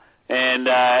now? and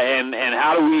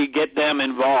how do we get them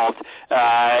involved?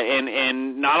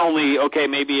 And not only, okay,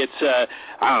 maybe it's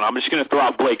I don't know, I'm just going to throw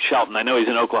out Blake Shelton. I know he's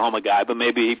an Oklahoma guy, but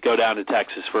maybe he'd go down to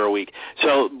Texas for a week.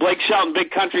 So Blake Shelton,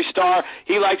 big country star,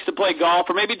 he likes to play golf.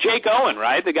 Or maybe Jake Owen,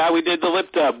 right, the guy we did the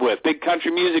lip dub with, big country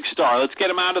music star. Let's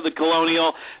get him out of the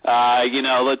Colonial.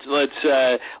 Let's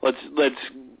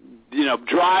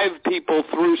drive people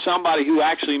through somebody who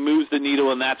actually moves the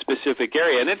needle in that specific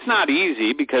area. And it's not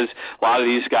easy because a lot of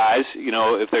these guys,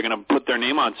 if they're going to put their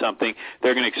name on something,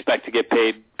 they're going to expect to get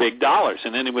paid big dollars.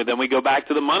 And then we go back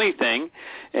to the money thing,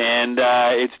 and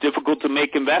it's difficult to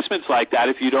make investments like that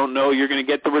if you don't know you're going to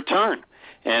get the return.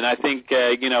 And I think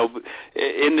in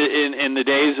the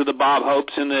days of the Bob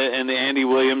Hopes and the Andy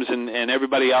Williams and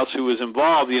everybody else who was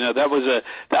involved, that was a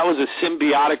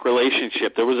symbiotic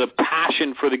relationship. There was a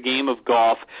passion for the game of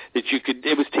golf that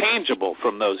it was tangible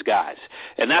from those guys,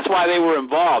 and that's why they were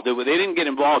involved. They didn't get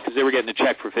involved because they were getting a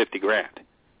check for $50,000.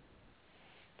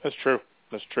 That's true.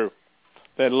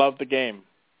 They loved the game,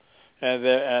 and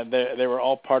they were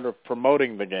all part of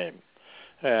promoting the game.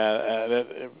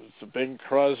 It was the Bing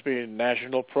Crosby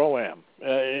National Pro-Am.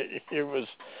 It was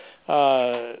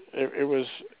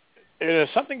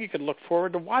something you could look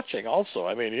forward to watching. Also,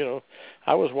 I mean,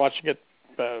 I was watching it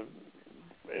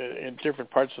in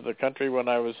different parts of the country when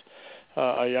I was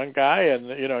a young guy, and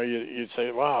you'd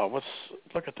say, "Wow,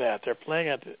 look at that! They're playing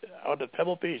out at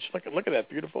Pebble Beach. Look at that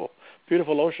beautiful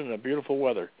ocean and beautiful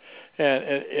weather." And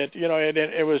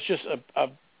it was just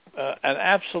an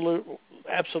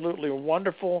absolutely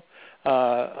wonderful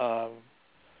a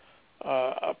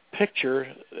picture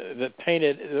that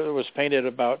was painted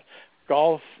about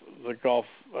golf, the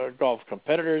golf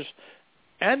competitors,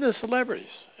 and the celebrities.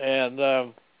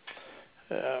 And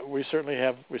we certainly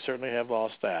have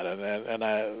lost that. And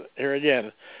I here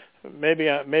again, maybe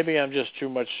I'm just too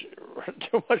much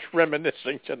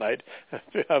reminiscing tonight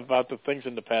about the things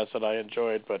in the past that I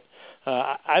enjoyed. But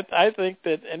I think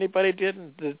that anybody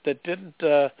that didn't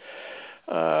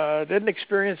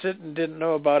experience it and didn't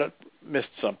know about it missed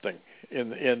something in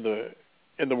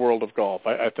the world of golf.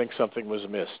 I think something was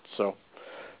missed. So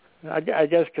I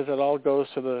guess because it all goes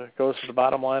to the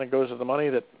bottom line and goes to the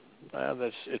money,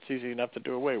 it's easy enough to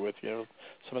do away with.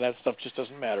 Some of that stuff just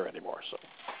doesn't matter anymore. So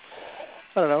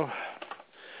I don't know.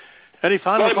 Any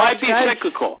final thoughts? Well, it might be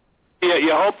cyclical. Yeah,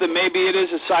 you hope that maybe it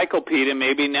is a cycle, Pete, and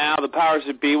maybe now the powers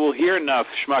that be will hear enough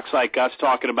schmucks like us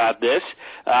talking about this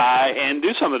and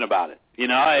do something about it.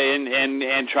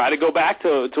 And try to go back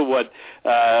to what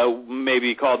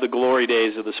maybe called the glory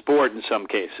days of the sport in some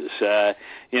cases.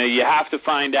 You have to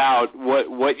find out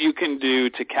what you can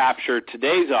do to capture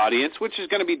today's audience, which is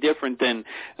going to be different than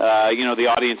the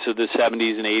audience of the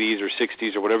 70s and 80s or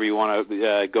 60s or whatever you want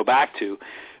to go back to.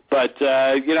 But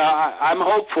I'm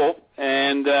hopeful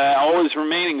and always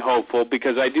remaining hopeful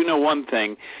because I do know one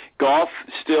thing: golf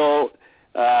still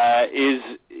is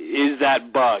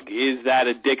that bug, is that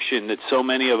addiction that so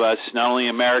many of us, not only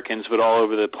Americans but all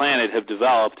over the planet, have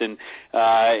developed. And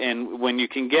when you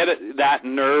can get that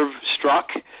nerve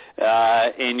struck,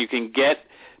 and you can get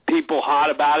people hot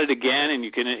about it again, and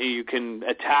you can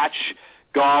attach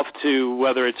golf to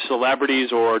whether it's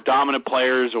celebrities or dominant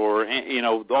players or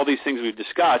all these things we've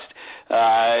discussed,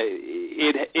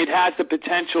 it has the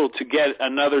potential to get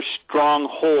another strong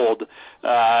hold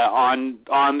on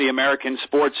the American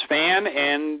sports fan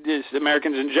and just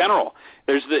Americans in general.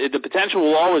 There's the potential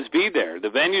will always be there. The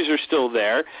venues are still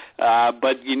there,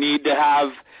 but you need to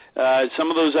have some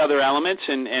of those other elements,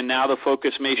 and now the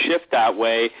focus may shift that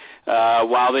way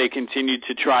while they continue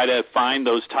to try to find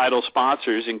those title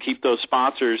sponsors and keep those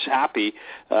sponsors happy.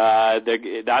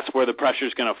 That's where the pressure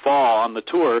is going to fall on the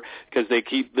tour because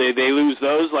they lose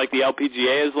those like the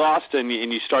LPGA has lost, and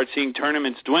you start seeing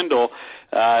tournaments dwindle.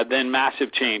 Then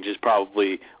massive change is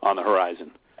probably on the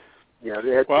horizon. Yeah,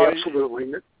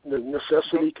 absolutely. The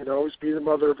necessity can always be the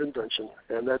mother of invention,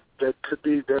 and that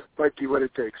might be what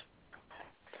it takes.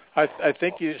 I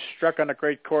think you struck on a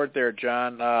great chord there,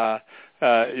 John.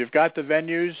 You've got the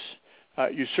venues.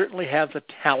 You certainly have the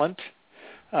talent.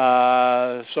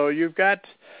 So you've got,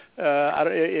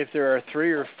 if there are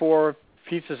 3 or 4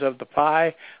 pieces of the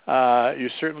pie, you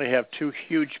certainly have 2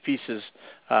 huge pieces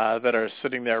that are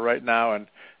sitting there right now, and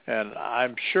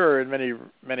I'm sure in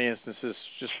many instances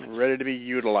just ready to be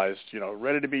utilized. Sort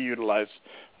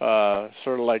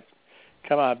of like,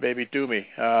 come on, baby, do me.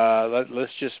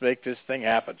 Let's just make this thing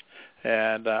happen.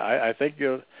 And I think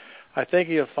you'll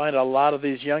find a lot of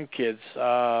these young kids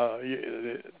that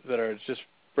are just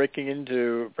breaking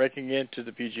into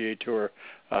the PGA Tour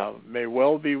may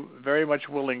well be very much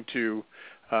willing to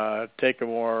take a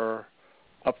more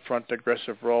upfront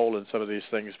aggressive role in some of these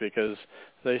things because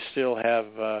they still have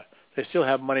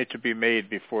money to be made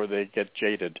before they get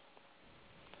jaded.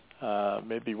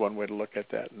 Maybe one way to look at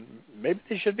that. And maybe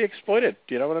they should be exploited.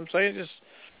 Do you know what I'm saying? Just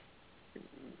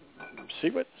see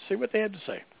what they had to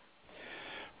say.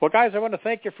 Well, guys, I want to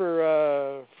thank you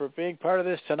for being part of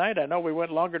this tonight. I know we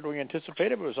went longer than we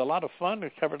anticipated, but it was a lot of fun. We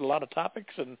covered a lot of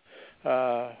topics, and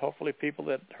hopefully people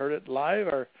that heard it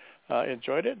live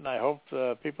enjoyed it, and I hope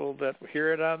people that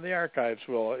hear it on the archives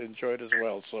will enjoy it as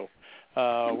well. So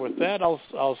with that,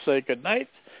 I'll say good night,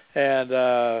 and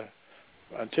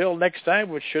until next time,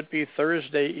 which should be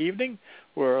Thursday evening,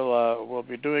 we'll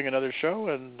be doing another show,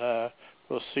 and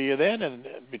we'll see you then. And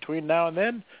between now and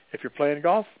then, if you're playing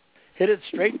golf, hit it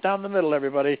straight down the middle,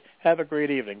 everybody. Have a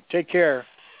great evening. Take care.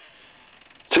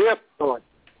 See ya. Bye.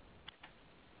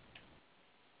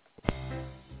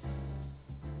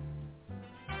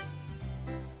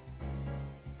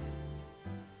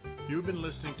 You've been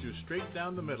listening to Straight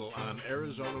Down the Middle on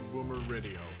Arizona Boomer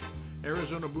Radio.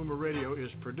 Arizona Boomer Radio is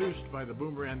produced by the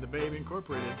Boomer and the Babe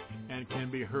Incorporated and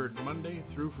can be heard Monday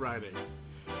through Friday.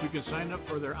 You can sign up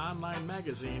for their online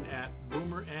magazine at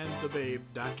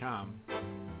boomerandthebabe.com.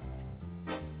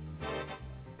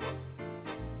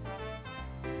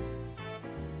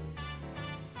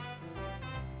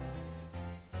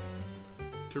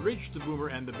 To reach the Boomer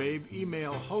and the Babe,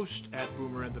 email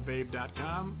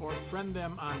host@boomerandthebabe.com or friend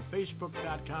them on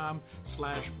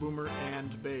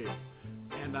facebook.com/boomerandbabe.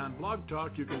 And on Blog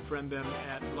Talk, you can friend them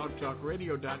at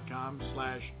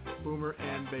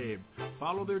blogtalkradio.com/boomerandbabe.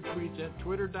 Follow their tweets at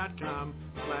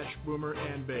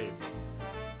twitter.com/boomerandbabe.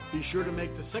 Be sure to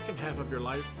make the second half of your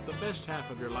life the best half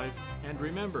of your life. And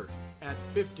remember, at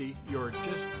 50, you're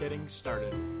just getting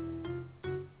started.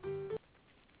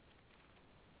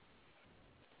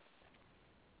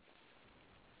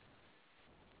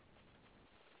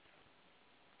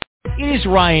 It is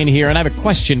Ryan here, and I have a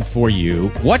question for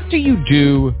you. What do you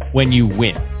do when you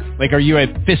win? Like, are you a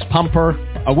fist pumper,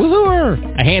 a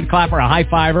woohooer, a hand clapper, a high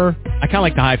fiver? I kind of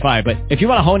like the high five, but if you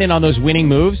want to hone in on those winning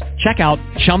moves, check out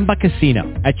Chumba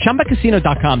Casino. At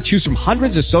ChumbaCasino.com, choose from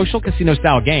hundreds of social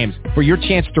casino-style games for your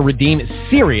chance to redeem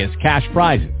serious cash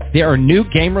prizes. There are new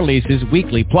game releases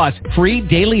weekly, plus free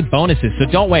daily bonuses, so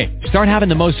don't wait. Start having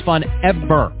the most fun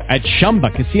ever at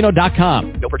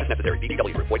ChumbaCasino.com. No purchase necessary.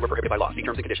 VGW Group. Void where prohibited by law. See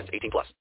terms and conditions. 18+.